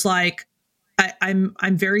 I'm just like,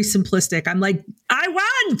 I'm very simplistic. I'm like, I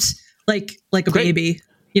want like a baby.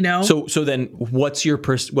 So then what's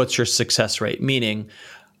your success rate? Meaning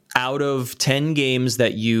out of 10 games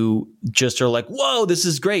that you just are like, whoa, this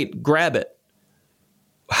is great, grab it.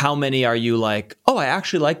 How many are you like, oh, I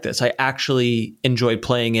actually like this. I actually enjoyed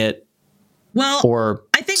playing it. Well, or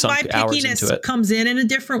I think my pickiness comes in a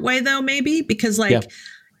different way though, maybe because like,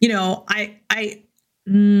 I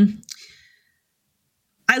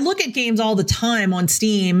look at games all the time on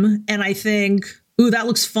Steam and I think, ooh, that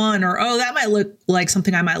looks fun, or, oh, that might look like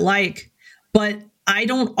something I might like. But I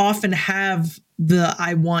don't often have the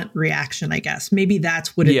I want reaction, I guess. Maybe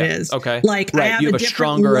that's what it is. Okay. Like I have a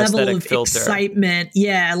different level of filter. Excitement.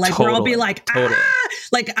 Yeah. Like where I'll be like,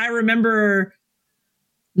 like I remember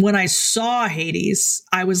when I saw Hades,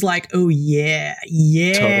 I was like, oh yeah.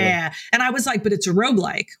 Totally. And I was like, but it's a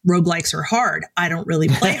roguelike. Roguelikes are hard. I don't really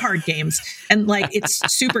play hard games. And like, it's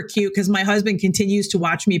super cute because my husband continues to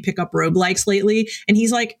watch me pick up roguelikes lately. And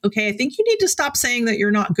he's like, okay, I think you need to stop saying that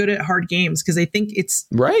you're not good at hard games. Cause I think it's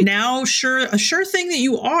now a sure thing that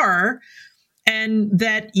you are, and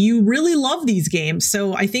that you really love these games.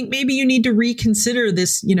 So I think maybe you need to reconsider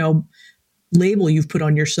this, label you've put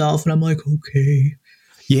on yourself. And I'm like, okay.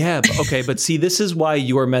 Yeah. Okay. But see, this is why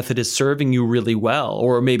your method is serving you really well,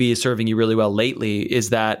 or maybe is serving you really well lately, is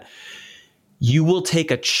that you will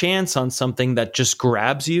take a chance on something that just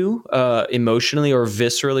grabs you emotionally or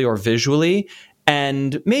viscerally or visually.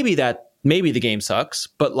 And maybe the game sucks,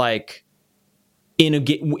 but like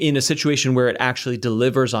in a situation where it actually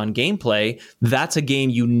delivers on gameplay, that's a game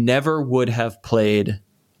you never would have played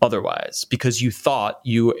otherwise, because you thought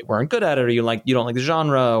you weren't good at it, or you don't like the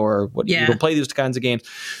genre, or you don't play these kinds of games.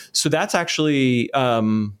 So that's actually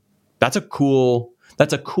that's a cool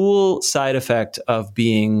That's a cool side effect of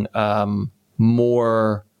being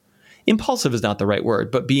more impulsive is not the right word,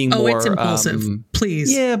 but being more it's impulsive.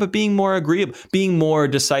 Please. Yeah, but being more agreeable, being more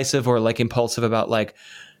decisive or like impulsive about like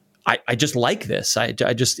I just like this.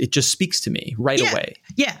 It just speaks to me right away.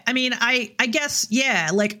 Yeah. I mean, I guess,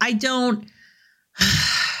 like I don't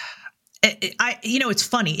it's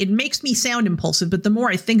funny. It makes me sound impulsive, but the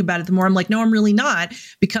more I think about it, the more I'm like, no, I'm really not,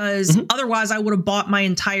 because otherwise I would have bought my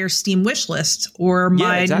entire Steam wish list or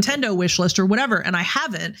my Nintendo wish list or whatever. And I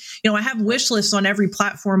haven't. I have wish lists on every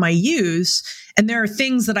platform I use. And there are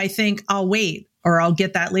things that I think I'll wait or I'll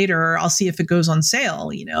get that later or I'll see if it goes on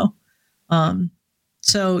sale,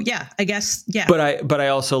 So yeah, I guess, yeah. But I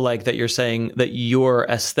also like that you're saying that your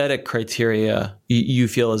aesthetic criteria you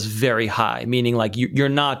feel is very high, meaning like you're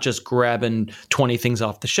not just grabbing 20 things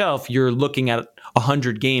off the shelf. You're looking at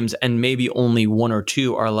 100 games and maybe only one or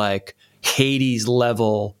two are like Hades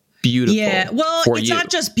level beautiful. Yeah, well, it's not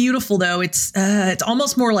just beautiful though. It's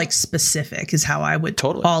almost more like specific is how I would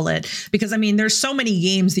call it. Because I mean, there's so many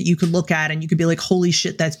games that you could look at and you could be like, holy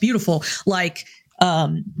shit, that's beautiful. Like,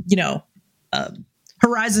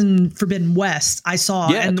 Horizon Forbidden West, I saw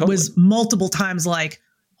was multiple times like,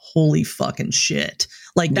 holy fucking shit.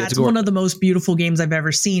 Like that's one of the most beautiful games I've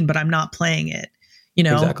ever seen, but I'm not playing it,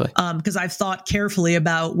 Exactly. Because I've thought carefully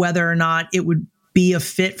about whether or not it would be a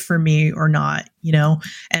fit for me or not,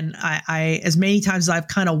 and I as many times as I've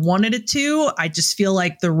kind of wanted it to, I just feel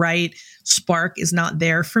like the right spark is not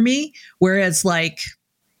there for me. Whereas like,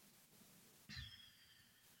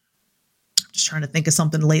 just trying to think of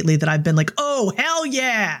something lately that I've been like, oh, hell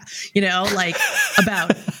yeah, like about,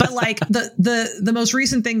 but like the most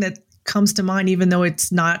recent thing that comes to mind, even though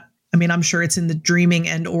it's not, I mean, I'm sure it's in the dreaming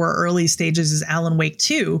and or early stages, is Alan Wake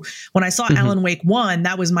 2. When I saw Alan Wake 1,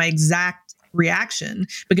 that was my exact reaction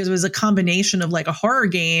because it was a combination of like a horror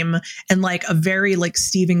game and like a very like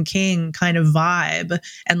Stephen King kind of vibe.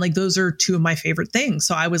 And like, those are two of my favorite things.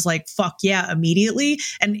 So I was like, fuck yeah, immediately.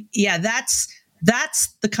 And yeah, that's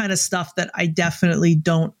the kind of stuff that I definitely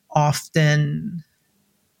don't often.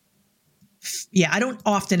 Yeah, I don't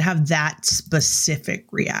often have that specific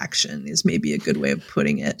reaction is maybe a good way of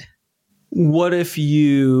putting it. What if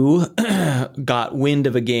you got wind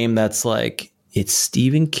of a game that's like, it's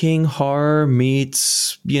Stephen King horror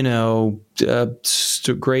meets,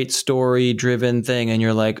 great story driven thing. And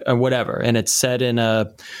you're like, whatever. And it's set in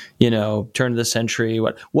a, turn of the century,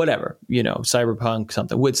 whatever, cyberpunk,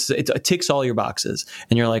 something. It ticks all your boxes.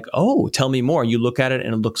 And you're like, oh, tell me more. You look at it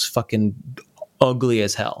and it looks fucking ugly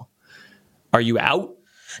as hell. Are you out?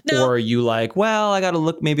 No. Or are you like, well, I got to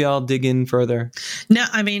look, maybe I'll dig in further? No,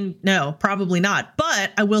 I mean, no, probably not.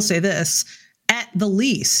 But I will say this. At the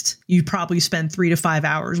least, you probably spend 3 to 5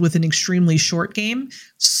 hours with an extremely short game.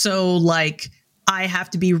 So like, I have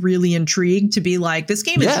to be really intrigued to be like, this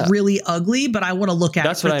game is really ugly, but I want to look at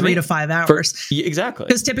it for 3 to 5 hours. Exactly.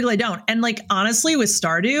 Because typically I don't. And like, honestly, with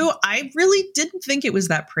Stardew, I really didn't think it was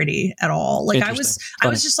that pretty at all. Like I was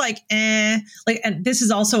just like, like, and this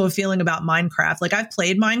is also a feeling about Minecraft. Like I've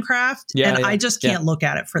played Minecraft I just can't look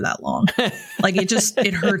at it for that long. Like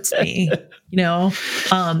it hurts me,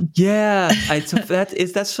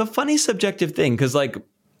 that's a funny subjective thing. Cause like,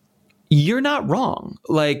 you're not wrong.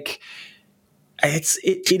 Like, but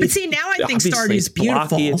see, now I think Stardew's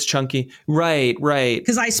beautiful. Blocky, it's chunky. Right.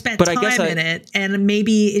 Because I spent time in it and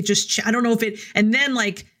maybe it just, I don't know if it, and then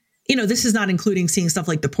like, this is not including seeing stuff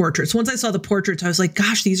like the portraits. Once I saw the portraits, I was like,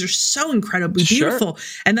 gosh, these are so incredibly beautiful.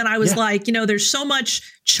 Sure. And then I was like, there's so much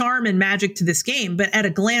charm and magic to this game, but at a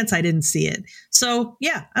glance, I didn't see it. So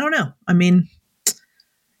yeah, I don't know. I mean,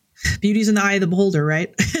 beauty's in the eye of the beholder,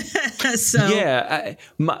 right? So yeah,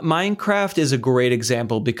 Minecraft is a great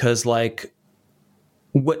example because like,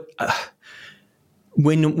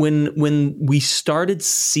 when we started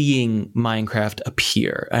seeing Minecraft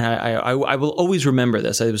appear, and I will always remember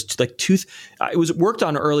this. It was like it was worked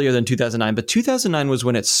on earlier than 2009, but 2009 was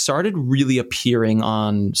when it started really appearing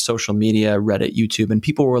on social media, Reddit, YouTube, and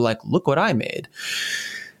people were like, "Look what I made."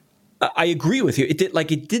 I agree with you.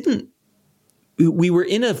 We were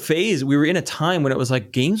in a phase. We were in a time when it was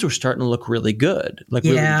like games were starting to look really good. Like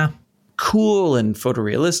really cool and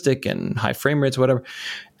photorealistic and high frame rates, whatever.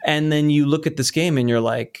 And then you look at this game and you're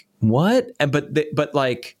like, what? But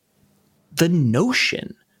like the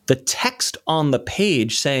notion, the text on the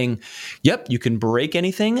page saying, yep, you can break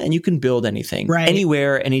anything and you can build anything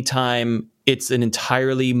anywhere, anytime. It's an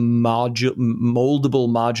entirely moldable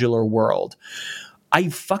modular world. I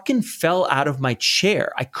fucking fell out of my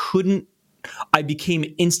chair. I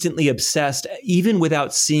became instantly obsessed, even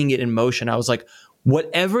without seeing it in motion. I was like,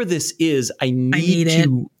 whatever this is, I need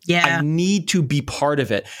to be part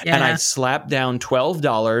of it. Yeah. And I slapped down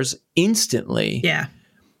 $12 instantly. Yeah.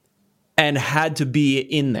 And had to be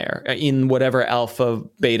in there in whatever alpha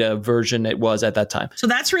beta version it was at that time. So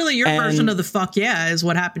that's really your version of the fuck yeah is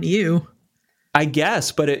what happened to you. I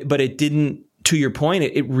guess, but it didn't, to your point,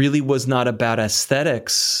 it really was not about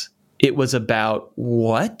aesthetics. It was about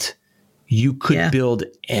what? You could build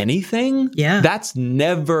anything? Yeah. That's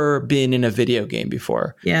never been in a video game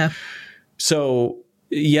before. Yeah. So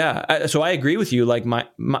so I agree with you. Like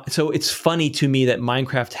so it's funny to me that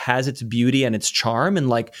Minecraft has its beauty and its charm, and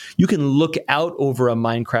like you can look out over a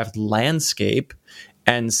Minecraft landscape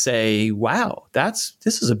and say, "Wow, this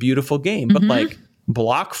is a beautiful game." But like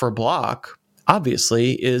block for block,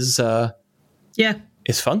 obviously is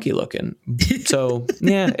funky looking. So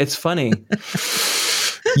yeah, it's funny.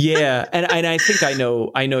 Yeah, and I think I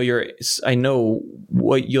know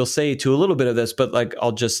what you'll say to a little bit of this, but like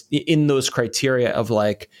I'll just in those criteria of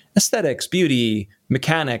like aesthetics, beauty,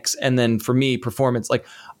 mechanics, and then for me performance. Like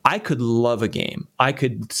I could love a game, I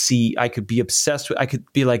could be obsessed with. I could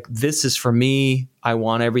be like, this is for me. I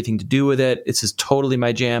want everything to do with it. This is totally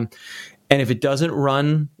my jam. And if it doesn't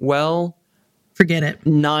run well, forget it.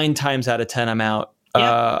 9 times out of 10, I'm out.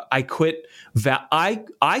 Yep. I quit.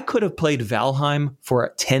 I could have played Valheim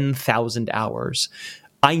for 10,000 hours.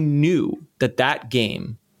 I knew that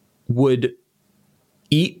game would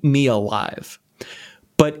eat me alive.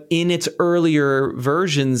 But in its earlier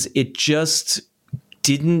versions, it just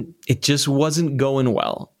wasn't going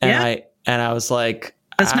well. And I was like,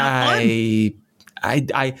 that's not fun.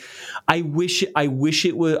 I wish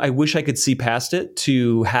I could see past it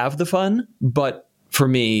to have the fun, but for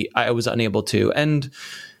me, I was unable to. And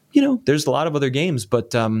there's a lot of other games,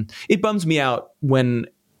 but it bums me out when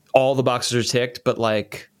all the boxes are ticked, but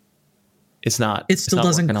like it still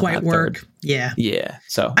doesn't quite work. Third. Yeah.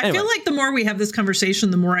 So anyway. I feel like the more we have this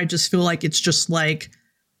conversation, the more I just feel like it's just like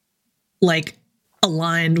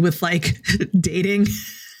aligned with like dating.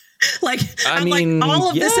 Like I'm like all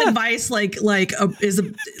of this advice is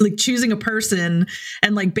choosing a person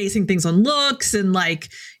and like basing things on looks and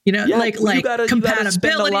like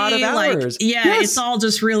compatibility. Like it's all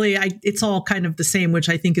just really it's all kind of the same, which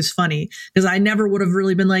I think is funny because I never would have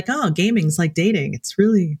really been like, oh, gaming's like dating. It's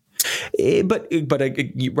really but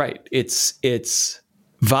you're right. It's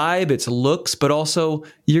vibe, it's looks, but also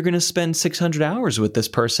you're going to spend 600 hours with this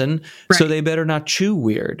person, so they better not chew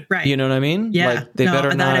weird. Right. You know what I mean? Yeah. Like they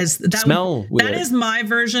better not smell weird. That is my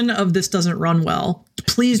version of this doesn't run well.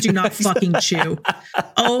 Please do not fucking chew.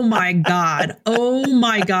 Oh my God.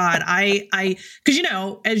 I, because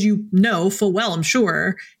as you know full well, I'm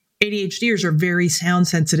sure ADHDers are very sound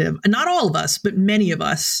sensitive, and not all of us, but many of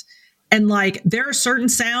us. And like, there are certain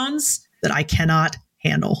sounds that I cannot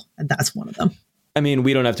handle. And that's one of them. I mean,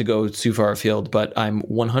 we don't have to go too far afield, but I'm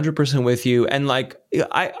 100% with you. And like,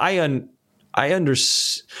 I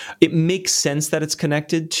understand. It makes sense that it's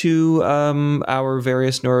connected to our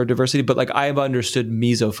various neurodiversity, but like I've understood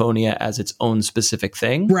misophonia as its own specific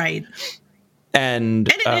thing, right? And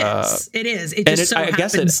it is. It just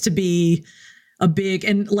happens to be a big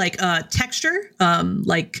and like texture. A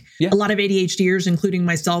lot of ADHDers, including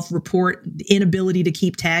myself, report inability to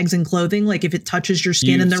keep tags in clothing. Like if it touches your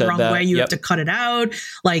skin in the wrong way, you have to cut it out.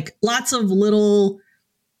 Like lots of little,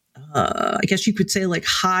 I guess you could say like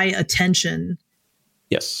high attention.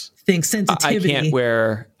 Yes. Thing, sensitivity.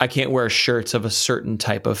 I can't wear shirts of a certain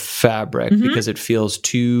type of fabric because it feels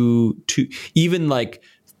too even like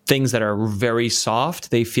things that are very soft,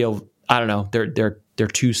 they feel, I don't know, they're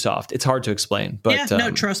too soft. It's hard to explain, but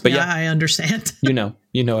trust me, I understand. you know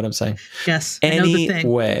what I'm saying. Yes.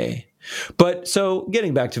 Anyway, but so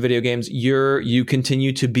getting back to video games, you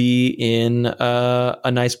continue to be in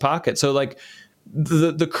a nice pocket. So like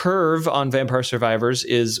the curve on Vampire Survivors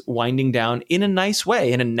is winding down in a nice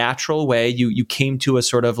way, in a natural way. You came to a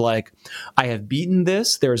sort of like, I have beaten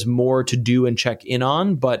this. There's more to do and check in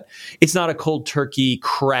on, but it's not a cold turkey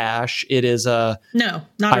crash. It is not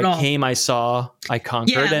at all. I came, I saw, I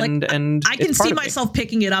conquered, and I can see myself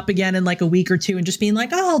picking it up again in like a week or two and just being like,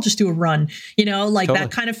 oh, I'll just do a run. Totally.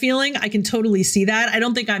 That kind of feeling. I can totally see that. I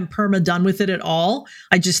don't think I'm perma done with it at all.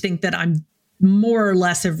 I just think that I'm more or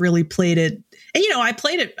less have really played it. And, I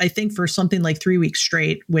played it, I think, for something like 3 weeks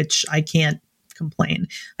straight, which I can't complain.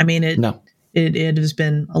 I mean, it has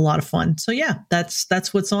been a lot of fun. So, yeah,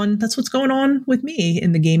 that's what's going on with me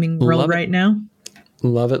in the gaming world right now.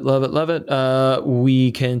 Love it.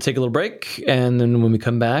 We can take a little break. And then when we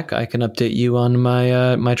come back, I can update you on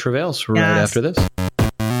my travails right after this.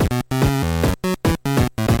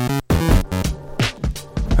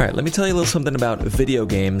 All right, let me tell you a little something about video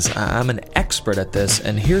games. I'm an expert at this,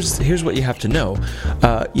 and here's what you have to know.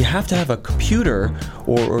 You have to have a computer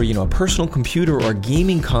or a personal computer or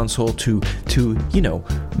gaming console to do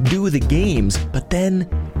the games, but then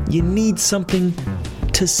you need something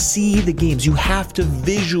to see the games. You have to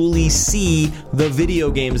visually see the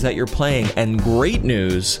video games that you're playing. And great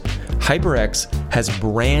news, HyperX has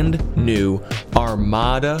brand new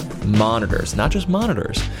Armada monitors. Not just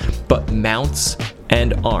monitors, but mounts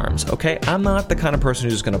and arms. Okay, I'm not the kind of person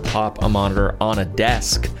who's going to pop a monitor on a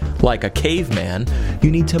desk like a caveman.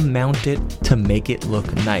 You need to mount it to make it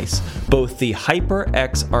look nice. Both the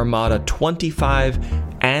HyperX Armada 25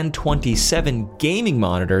 and 27 gaming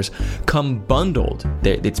monitors come bundled.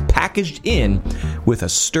 It's packaged in with a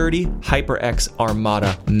sturdy HyperX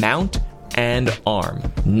Armada mount and arm.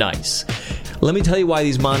 Nice. Let me tell you why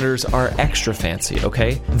these monitors are extra fancy,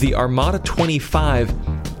 okay? The Armada 25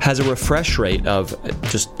 has a refresh rate of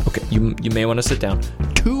you may want to sit down,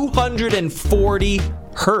 240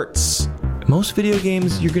 hertz. Most video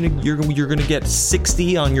games you're gonna get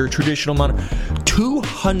 60 on your traditional monitor,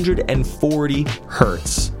 240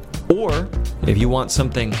 hertz. Or if you want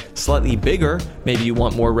something slightly bigger, maybe you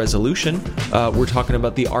want more resolution, we're talking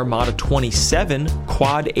about the Armada 27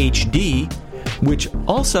 Quad HD, which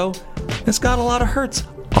also has got a lot of hertz,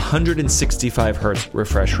 165 hertz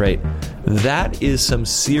refresh rate. That is some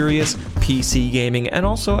serious PC gaming. And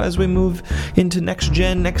also, as we move into next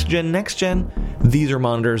gen, these are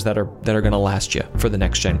monitors that are going to last you for the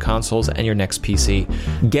next gen consoles and your next PC.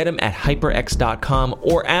 Get them at hyperx.com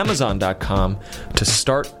or amazon.com to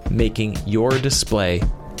start making your display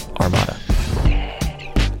Armada.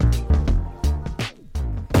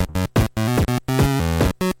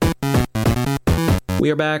 We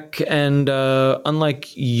are back, and unlike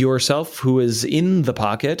yourself, who is in the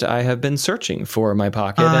pocket, I have been searching for my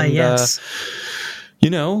pocket. Yes.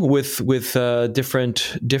 With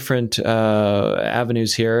different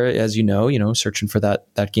avenues here, as searching for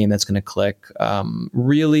that game that's going to click.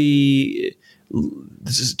 Really,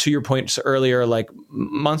 this is to your point earlier. Like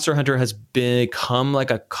Monster Hunter has become like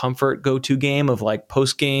a comfort go-to game of like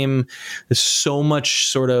post game. There's so much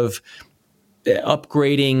sort of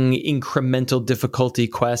upgrading incremental difficulty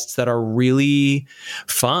quests that are really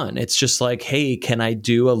fun. It's just like, hey, can I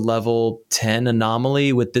do a level 10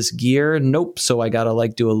 anomaly with this gear? Nope. So I gotta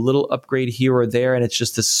like do a little upgrade here or there, and it's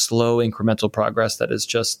just this slow incremental progress that is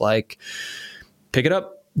just like, pick it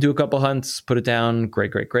up, do a couple hunts, put it down,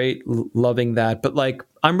 great, loving that. But like,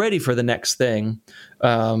 I'm ready for the next thing.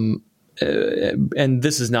 And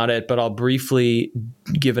this is not it, but I'll briefly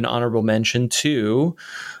give an honorable mention to,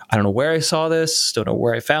 I don't know where I saw this, don't know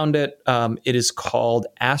where I found it. It is called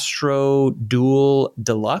Astro Duel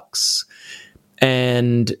Deluxe,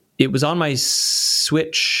 and it was on my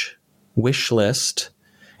Switch wish list,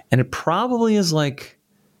 and it probably is like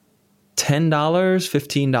 $10,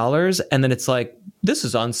 $15, and then it's like, this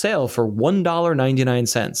is on sale for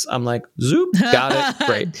 $1.99. I'm like, zoop, got it,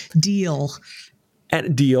 great. Deal.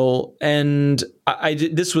 And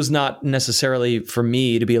this was not necessarily for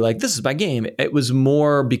me to be like, this is my game. It was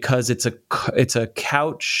more because it's a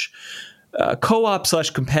couch co-op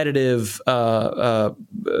 / competitive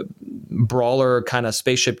brawler kind of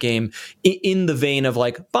spaceship game in the vein of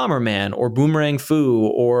like Bomberman or Boomerang Fu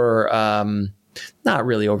or not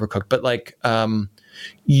really Overcooked, but like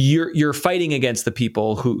you're fighting against the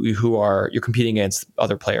people who are, you're competing against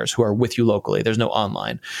other players who are with you locally. There's no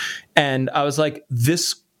online. And I was like,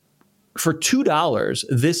 this for $2,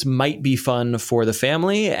 this might be fun for the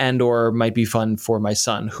family and or might be fun for my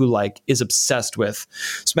son, who like is obsessed with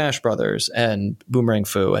Smash Brothers and Boomerang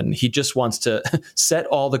Fu, and he just wants to set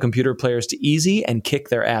all the computer players to easy and kick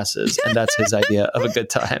their asses, and that's his idea of a good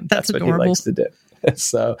time. That's what adorable. He likes to do.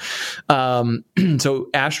 So, so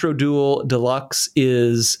Astro Duel Deluxe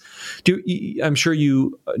is, I'm sure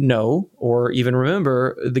you know or even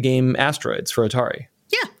remember the game Asteroids for Atari.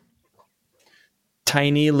 Yeah.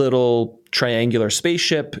 Tiny little triangular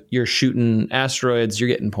spaceship. You're shooting asteroids. You're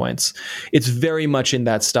getting points. It's very much in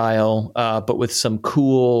that style, but with some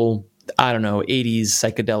cool, I don't know, 80s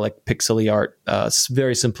psychedelic pixely art.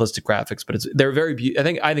 Very simplistic graphics, but they're very. I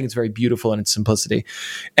think it's very beautiful in its simplicity.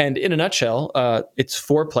 And in a nutshell, it's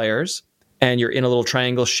 4 players, and you're in a little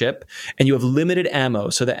triangle ship, and you have limited ammo.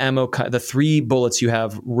 So the 3 bullets you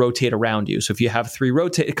have rotate around you. So if you have 3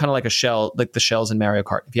 rotate, kind of like a shell, like the shells in Mario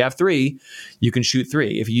Kart. If you have 3, you can shoot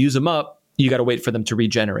 3. If you use them up, you got to wait for them to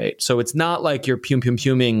regenerate. So it's not like you're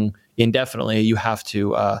puming indefinitely. You have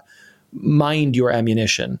to mind your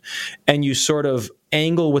ammunition, and you sort of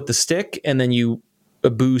angle with the stick, and then you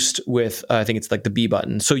boost with I think it's like the B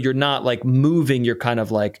button. So you're not like moving. You're kind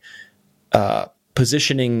of like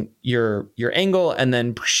positioning your angle,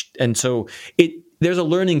 and so there's a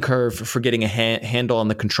learning curve for getting a handle on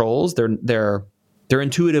the controls. They're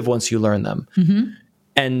intuitive once you learn them.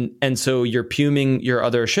 And so you're puming your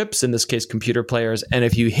other ships, in this case computer players, and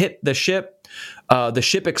if you hit the ship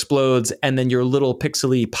explodes, and then your little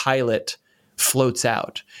pixely pilot floats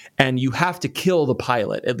out, and you have to kill the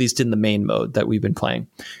pilot, at least in the main mode that we've been playing.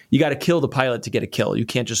 You got to kill the pilot to get a kill. You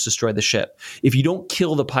can't just destroy the ship. If you don't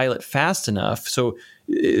kill the pilot fast enough,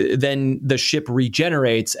 then the ship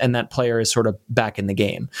regenerates and that player is sort of back in the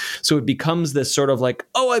game. So it becomes this sort of like,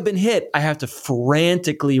 oh, I've been hit. I have to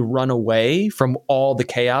frantically run away from all the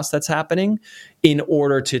chaos that's happening in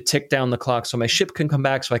order to tick down the clock so my ship can come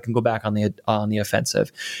back, so I can go back on the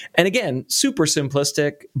offensive. And again, super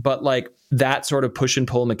simplistic, but like that sort of push and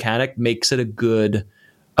pull mechanic makes it a good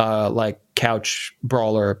like couch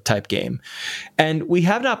brawler type game. And we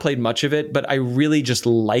have not played much of it, but I really just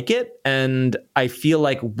like it. And I feel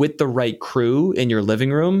like with the right crew in your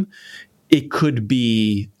living room, it could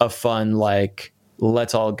be a fun, like,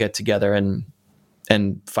 let's all get together and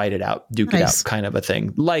fight it out, duke it out kind of a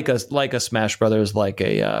thing. Like a Smash Brothers, like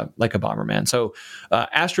a Bomberman. So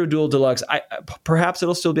Astro Duel Deluxe, perhaps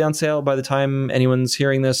it'll still be on sale by the time anyone's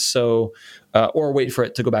hearing this. So, or wait for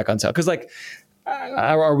it to go back on sale. Cause like,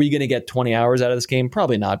 are we going to get 20 hours out of this game?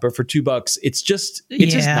 Probably not. But for $2, it's just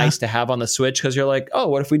nice to have on the Switch, because you're like, oh,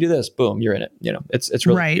 what if we do this? Boom, you're in it. You know, it's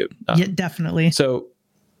really cute. Yeah, definitely. So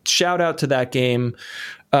shout out to that game.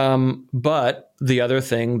 But the other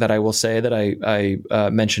thing that I will say that I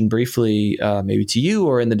mentioned briefly, maybe to you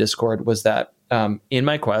or in the Discord, was that in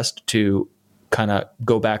my quest to kind of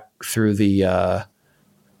go back through the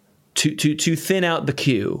to thin out the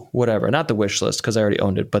queue, whatever, not the wish list because I already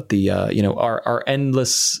owned it, but the our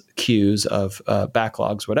endless queues of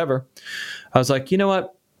backlogs, whatever. I was like, you know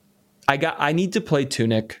what, I need to play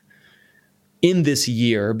Tunic in this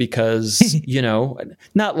year, because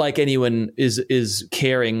not like anyone is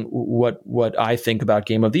caring what I think about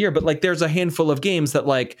Game of the Year, but like there's a handful of games that,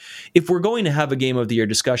 like, if we're going to have a Game of the Year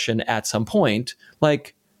discussion at some point,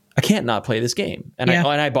 like, I can't not play this game. And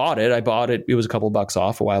I bought it. It was a couple bucks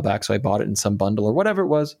off a while back, so I bought it in some bundle or whatever it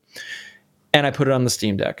was. And I put it on the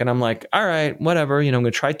Steam Deck, and I'm like, all right, whatever, I'm going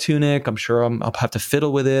to try Tunic. I'm sure I'll have to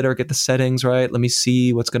fiddle with it or get the settings right. Let me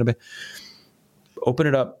see what's going to be. Open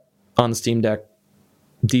it up on the Steam Deck,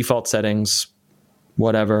 default settings,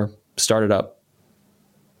 whatever, start it up.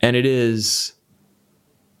 And it is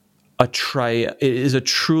a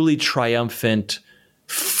truly triumphant,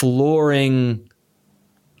 flooring,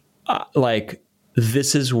 like,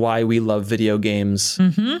 this is why we love video games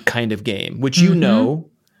kind of game, which and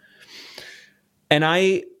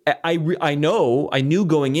I knew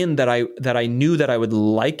going in that I knew that I would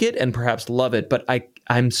like it and perhaps love it, but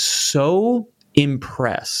I'm so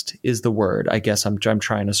impressed is the word I guess I'm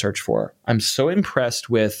trying to search for. I'm so impressed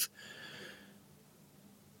with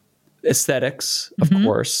aesthetics, of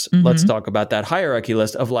course. Let's talk about that hierarchy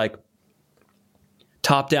list of, like,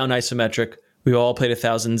 top-down isometric. We all played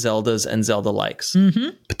 1,000 Zeldas and Zelda likes,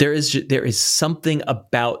 but there is something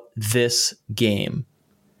about this game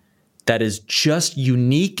that is just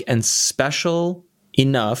unique and special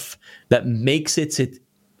enough that makes it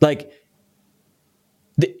like,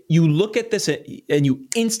 you look at this and you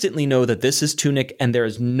instantly know that this is Tunic, and there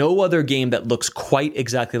is no other game that looks quite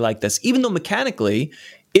exactly like this, even though mechanically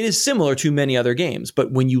it is similar to many other games.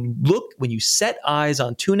 But when you set eyes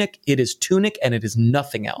on Tunic, it is Tunic and it is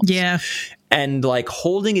nothing else. Yeah. And like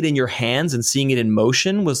holding it in your hands and seeing it in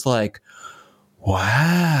motion was like,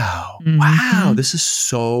 wow, this is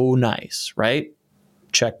so nice, right?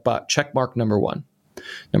 Check mark number 1.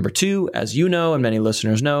 Number 2, as you know, and many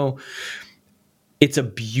listeners know, it's a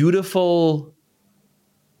beautiful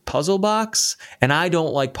puzzle box, and I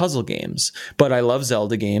don't like puzzle games, but I love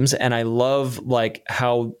Zelda games, and I love like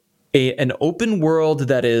how an open world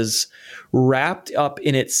that is wrapped up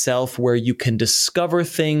in itself, where you can discover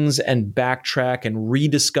things and backtrack and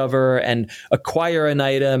rediscover and acquire an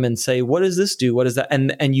item and say, what does this do? What is that?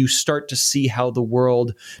 And you start to see how the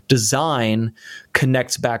world design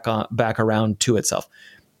connects back around to itself.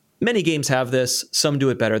 Many games have this. Some do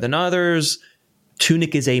it better than others.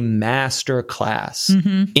 Tunic is a master class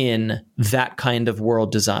in that kind of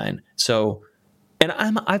world design. So, and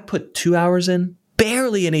I've put 2 hours in,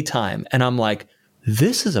 barely any time, and I'm like,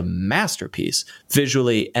 this is a masterpiece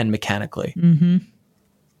visually and mechanically.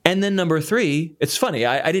 And then number 3, it's funny.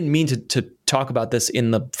 I didn't mean to talk about this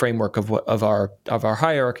in the framework of our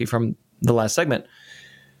hierarchy from the last segment,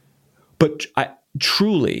 but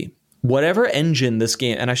truly, whatever engine this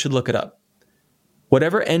game, and I should look it up,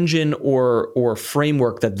 whatever engine or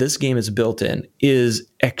framework that this game is built in is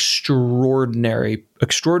extraordinarily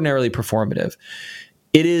performative.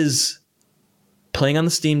 It is playing on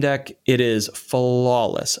the Steam Deck. It is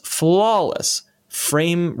flawless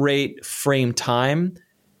frame rate, frame time.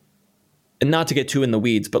 And not to get too in the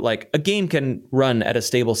weeds, but like a game can run at a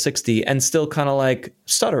stable 60 and still kind of like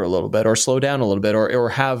stutter a little bit or slow down a little bit or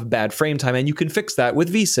have bad frame time. And you can fix that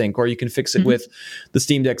with VSync, or you can fix it with the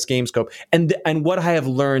Steam Deck's GameScope. And what I have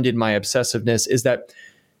learned in my obsessiveness is that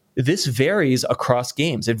this varies across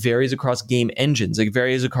games. It varies across game engines. It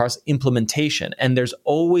varies across implementation. And there's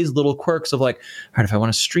always little quirks of like, all right, if I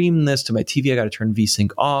want to stream this to my TV, I got to turn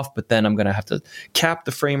VSync off, but then I'm going to have to cap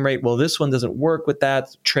the frame rate. Well, this one doesn't work with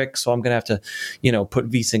that trick, so I'm going to have to, put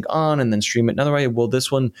VSync on and then stream it another way. Well,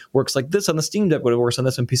 this one works like this on the Steam Deck, but it works on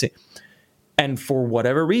this on PC. And for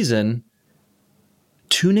whatever reason,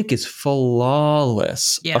 Tunic is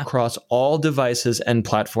flawless across all devices and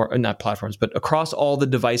not platforms, but across all the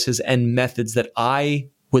devices and methods that I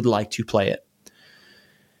would like to play it.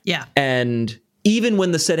 Yeah. And even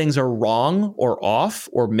when the settings are wrong or off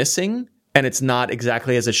or missing, and it's not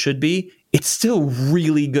exactly as it should be, it's still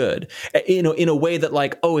really good. In a way that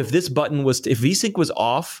like, if VSync was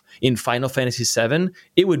off in Final Fantasy VII,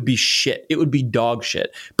 it would be shit. It would be dog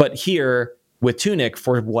shit. But here with Tunic,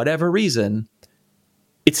 for whatever reason,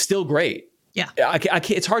 it's still great. Yeah. I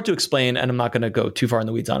can't, it's hard to explain, and I'm not going to go too far in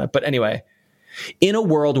the weeds on it. But anyway, in a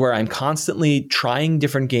world where I'm constantly trying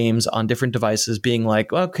different games on different devices, being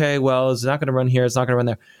like, okay, well, it's not going to run here, it's not going to run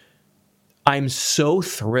there. I'm so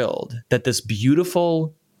thrilled that this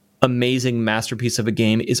beautiful, amazing masterpiece of a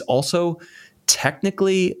game is also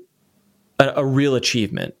technically a real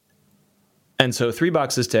achievement. And so 3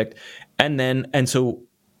 boxes ticked. And so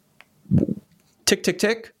tick, tick,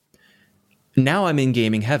 tick. Now I'm in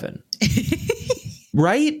gaming heaven.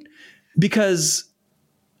 Right? Because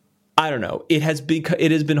I don't know. It has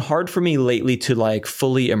been hard for me lately to like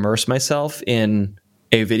fully immerse myself in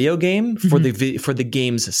a video game for the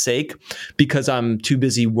game's sake, because I'm too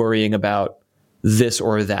busy worrying about this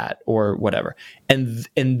or that or whatever. And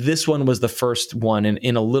this one was the first one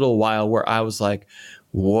in a little while where I was like,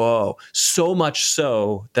 whoa, so much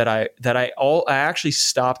so that I actually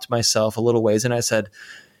stopped myself a little ways and I said,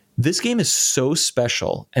 this game is so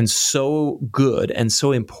special and so good and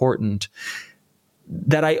so important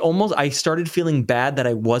that I started feeling bad that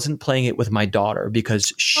I wasn't playing it with my daughter,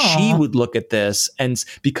 because she would look at this, and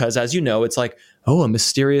because, as you know, it's like, a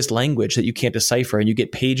mysterious language that you can't decipher, and you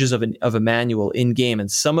get pages of a manual in game,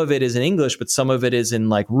 and some of it is in English, but some of it is in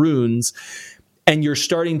like runes, and you're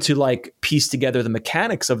starting to like piece together the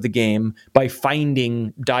mechanics of the game by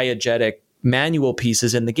finding diegetic manual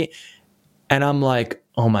pieces in the game. And I'm like,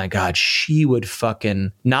 oh my God, she would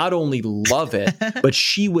fucking not only love it, but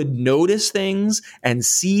she would notice things and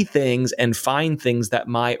see things and find things that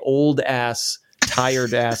my old ass,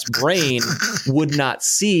 tired ass brain would not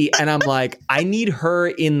see. And I'm like, I need her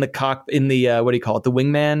in the what do you call it? The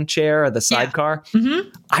wingman chair or the sidecar. Yeah. Mm-hmm.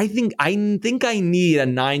 I think I need a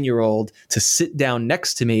 9-year-old to sit down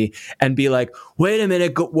next to me and be like, wait a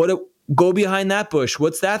minute, go behind that bush.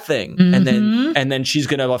 What's that thing? Mm-hmm. And then she's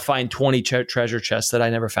going to find 20 treasure chests that I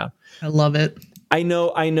never found. I love it. I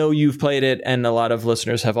know you've played it, and a lot of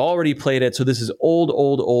listeners have already played it. So this is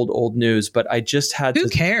old news, but I just had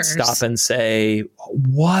to stop and say,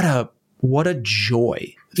 what a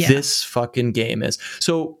joy this fucking game is.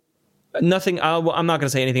 So I'm not going to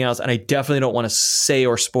say anything else. And I definitely don't want to say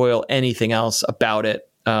or spoil anything else about it.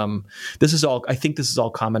 I think this is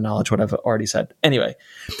all common knowledge, what I've already said. Anyway,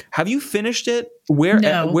 have you finished it? Where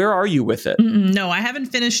are you with it? No, I haven't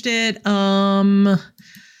finished it.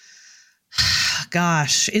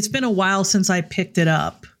 Gosh, it's been a while since I picked it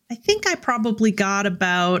up. I think I probably got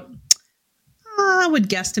about, I would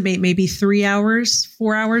guesstimate maybe 4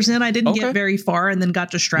 hours in. I didn't get very far and then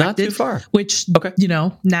got distracted. Not too far. Which,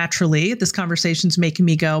 naturally, this conversation's making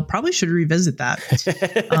me go, probably should revisit that.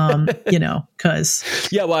 Because.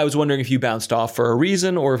 Yeah, well, I was wondering if you bounced off for a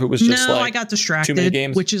reason or if it was just I got distracted, too many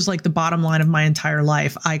games. Which is like the bottom line of my entire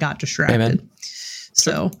life. I got distracted. Amen.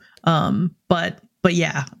 So, but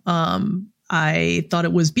yeah, I thought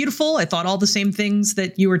it was beautiful. I thought all the same things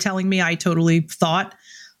that you were telling me. I totally thought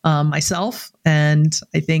myself. And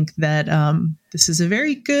I think that this is a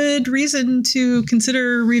very good reason to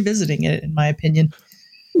consider revisiting it, in my opinion.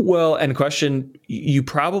 Well, and question, you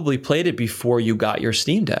probably played it before you got your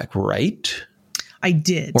Steam Deck, right? I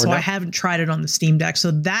did. I haven't tried it on the Steam Deck.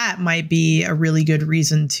 So that might be a really good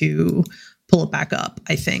reason to pull it back up,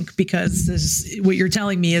 I think, because what you're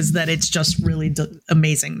telling me is that it's just really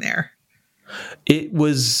amazing there. It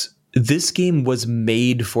was this game was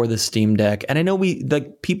made for the Steam Deck. And I know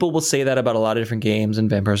people will say that about a lot of different games and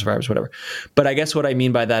Vampire Survivors, whatever. But I guess what I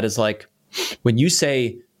mean by that is like, when you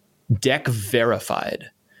say deck verified,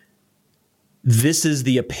 this is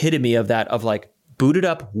the epitome of that, of like, boot it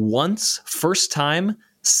up once, first time,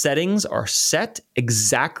 settings are set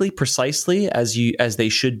exactly precisely as they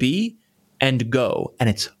should be, and go. And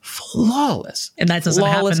it's flawless. And that doesn't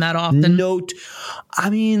happen that often.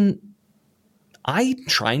 I'm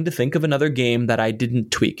trying to think of another game that I didn't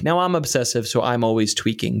tweak. Now, I'm obsessive, so I'm always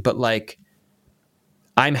tweaking. But like,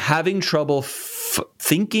 I'm having trouble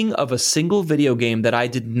thinking of a single video game that I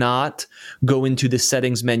did not go into the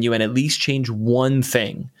settings menu and at least change one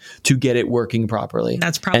thing to get it working properly.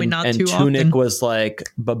 That's probably not too often. And Tunic was like,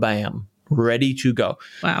 ba-bam, ready to go.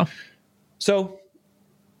 Wow. So,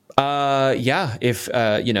 if,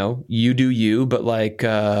 you do you, but like,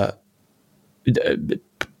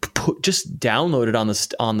 just download it on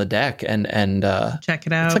the deck and check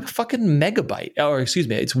it out. It's like a fucking megabyte, or excuse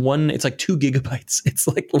me, it's like 2 gigabytes. It's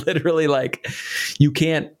like literally like you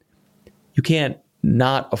can't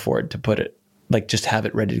not afford to put it, like, just have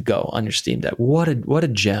it ready to go on your Steam Deck. What a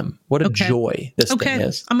gem! What a joy this thing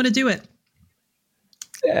is. I'm gonna do it.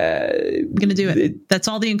 I'm gonna do it. That's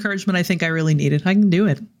all the encouragement I think I really needed. I can do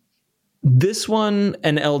it. This one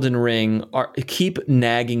and Elden Ring keep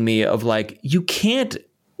nagging me of like, you can't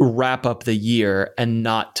wrap up the year and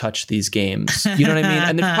not touch these games. You know what I mean?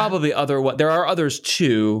 And there's probably there are others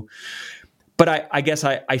too, but I guess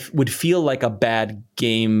I would feel like a bad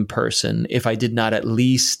game person if I did not at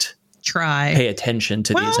least pay attention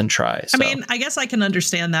to these and try. So. I mean, I guess I can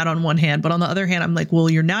understand that on one hand, but on the other hand, I'm like, well,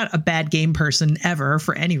 you're not a bad game person ever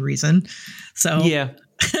for any reason. So yeah.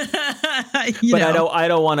 I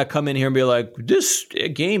don't want to come in here and be like, this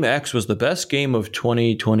game X was the best game of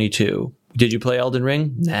 2022. Did you play Elden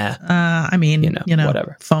Ring? Nah. I mean,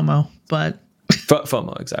 whatever. FOMO, but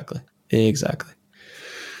FOMO, exactly.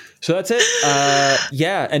 So that's it.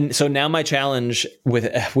 And so now my challenge with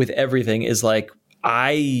everything is like,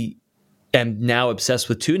 I am now obsessed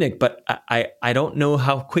with Tunic, but I don't know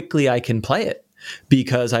how quickly I can play it,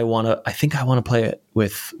 because I think I want to play it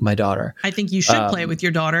with my daughter. I think you should play it with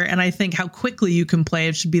your daughter, and I think how quickly you can play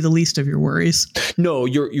it should be the least of your worries. No,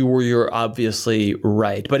 you're obviously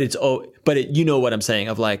right, but you know what I'm saying,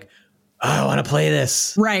 of like, I want to play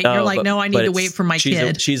this. Right. You're like, no, I need to wait for my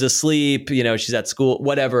kid. She's asleep, she's at school,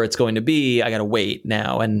 whatever it's going to be. I got to wait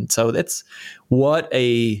now. And so what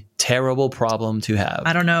a terrible problem to have.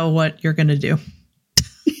 I don't know what you're going to do.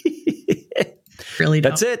 Really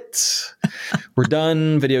don't. That's it. We're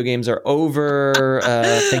done. Video games are over.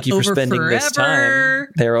 Thank you for spending this time.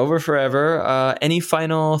 They're over forever. Any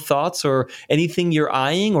final thoughts or anything you're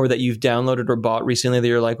eyeing or that you've downloaded or bought recently that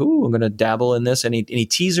you're like, ooh, I'm going to dabble in this? Any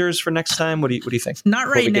teasers for next time? What do you think? Not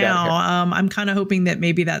right now. I'm kind of hoping that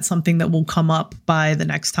maybe that's something that will come up by the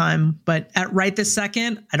next time. But right this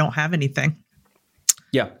second, I don't have anything.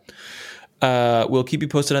 Yeah. We'll keep you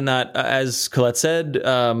posted on that. As Colette said,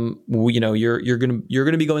 you're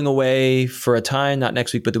gonna be going away for a time, not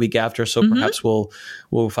next week, but the week after. So perhaps we'll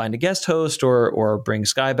find a guest host or bring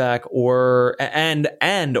Sky back, or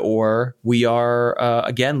we are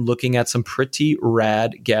again looking at some pretty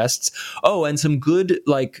rad guests. Oh, and some good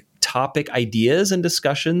like topic ideas and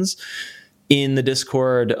discussions in the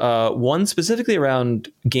Discord, one specifically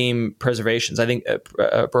around game preservations. I think,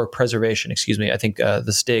 or preservation, excuse me. I think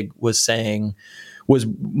the Stig was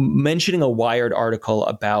mentioning a Wired article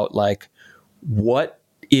about like what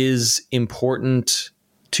is important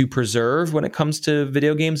to preserve when it comes to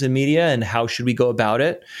video games and media, and how should we go about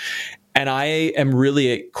it. And I am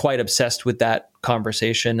really quite obsessed with that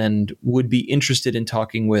conversation, and would be interested in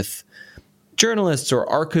talking with journalists or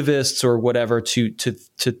archivists or whatever to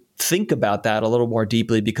think about that a little more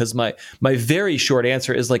deeply, because my very short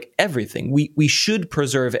answer is like everything. We should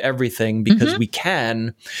preserve everything because we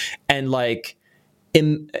can. And like,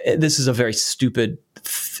 this is a very stupid,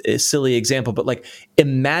 silly example, but like,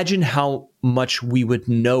 imagine how much we would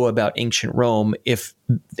know about ancient Rome if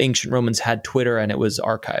ancient Romans had Twitter and it was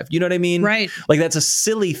archived. You know what I mean? Right. Like, that's a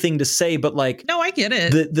silly thing to say, but like, no, I get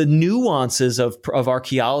it. The nuances of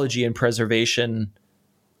archaeology and preservation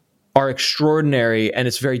are extraordinary, and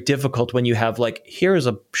it's very difficult when you have like, here's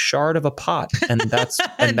a shard of a pot, and that's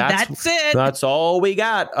it. That's all we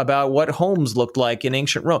got about what homes looked like in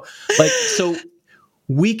ancient Rome. Like, so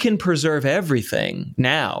we can preserve everything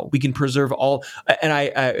now. We can preserve all. And I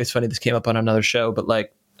it's funny, this came up on another show, but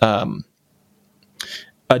like,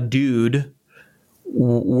 a dude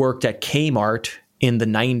worked at Kmart in the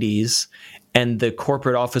 90s, and the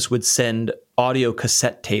corporate office would send audio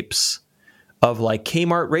cassette tapes of like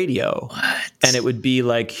Kmart radio. And it would be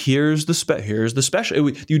like, here's the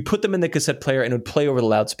special. You'd put them in the cassette player and it would play over the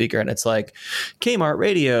loudspeaker. And it's like Kmart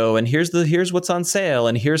radio. And here's what's on sale.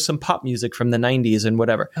 And here's some pop music from the 90s and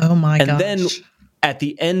whatever. Oh my gosh. And then at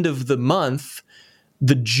the end of the month,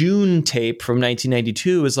 the June tape from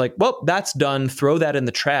 1992 is like, well, that's done. Throw that in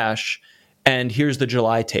the trash. And here's the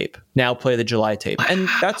July tape. Now play the July tape. Wow. And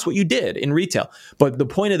that's what you did in retail. But the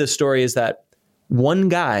point of the story is that one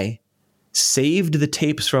guy saved the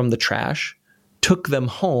tapes from the trash, took them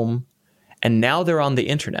home, and now they're on the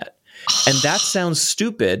internet. And that sounds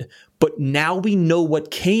stupid, but now we know what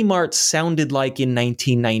Kmart sounded like in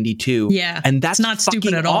 1992. Yeah. And that's not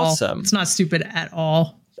stupid at all. Awesome. It's not stupid at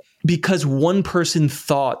all. Because one person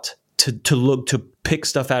thought to pick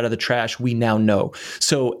stuff out of the trash, we now know.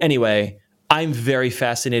 So anyway, I'm very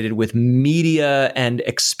fascinated with media and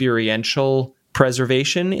experiential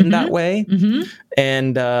preservation in that way.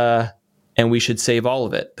 And we should save all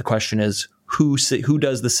of it. The question is, who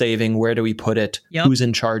does the saving? Where do we put it? Yep. Who's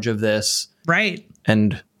in charge of this? Right.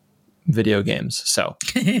 And video games. So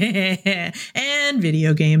and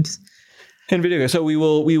video games. And video games. So we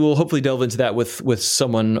will hopefully delve into that with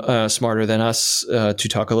someone smarter than us to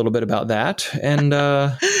talk a little bit about that and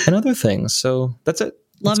other things. So that's it.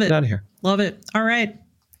 Let's get out of here. Love it. All right.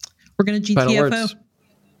 We're going to Final GTFO. words.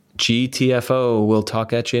 GTFO. We'll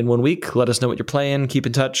talk at you in 1 week. Let us know what you're playing. Keep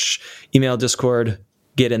in touch. Email, Discord.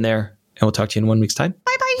 Get in there. And we'll talk to you in 1 week's time.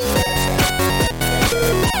 Bye-bye.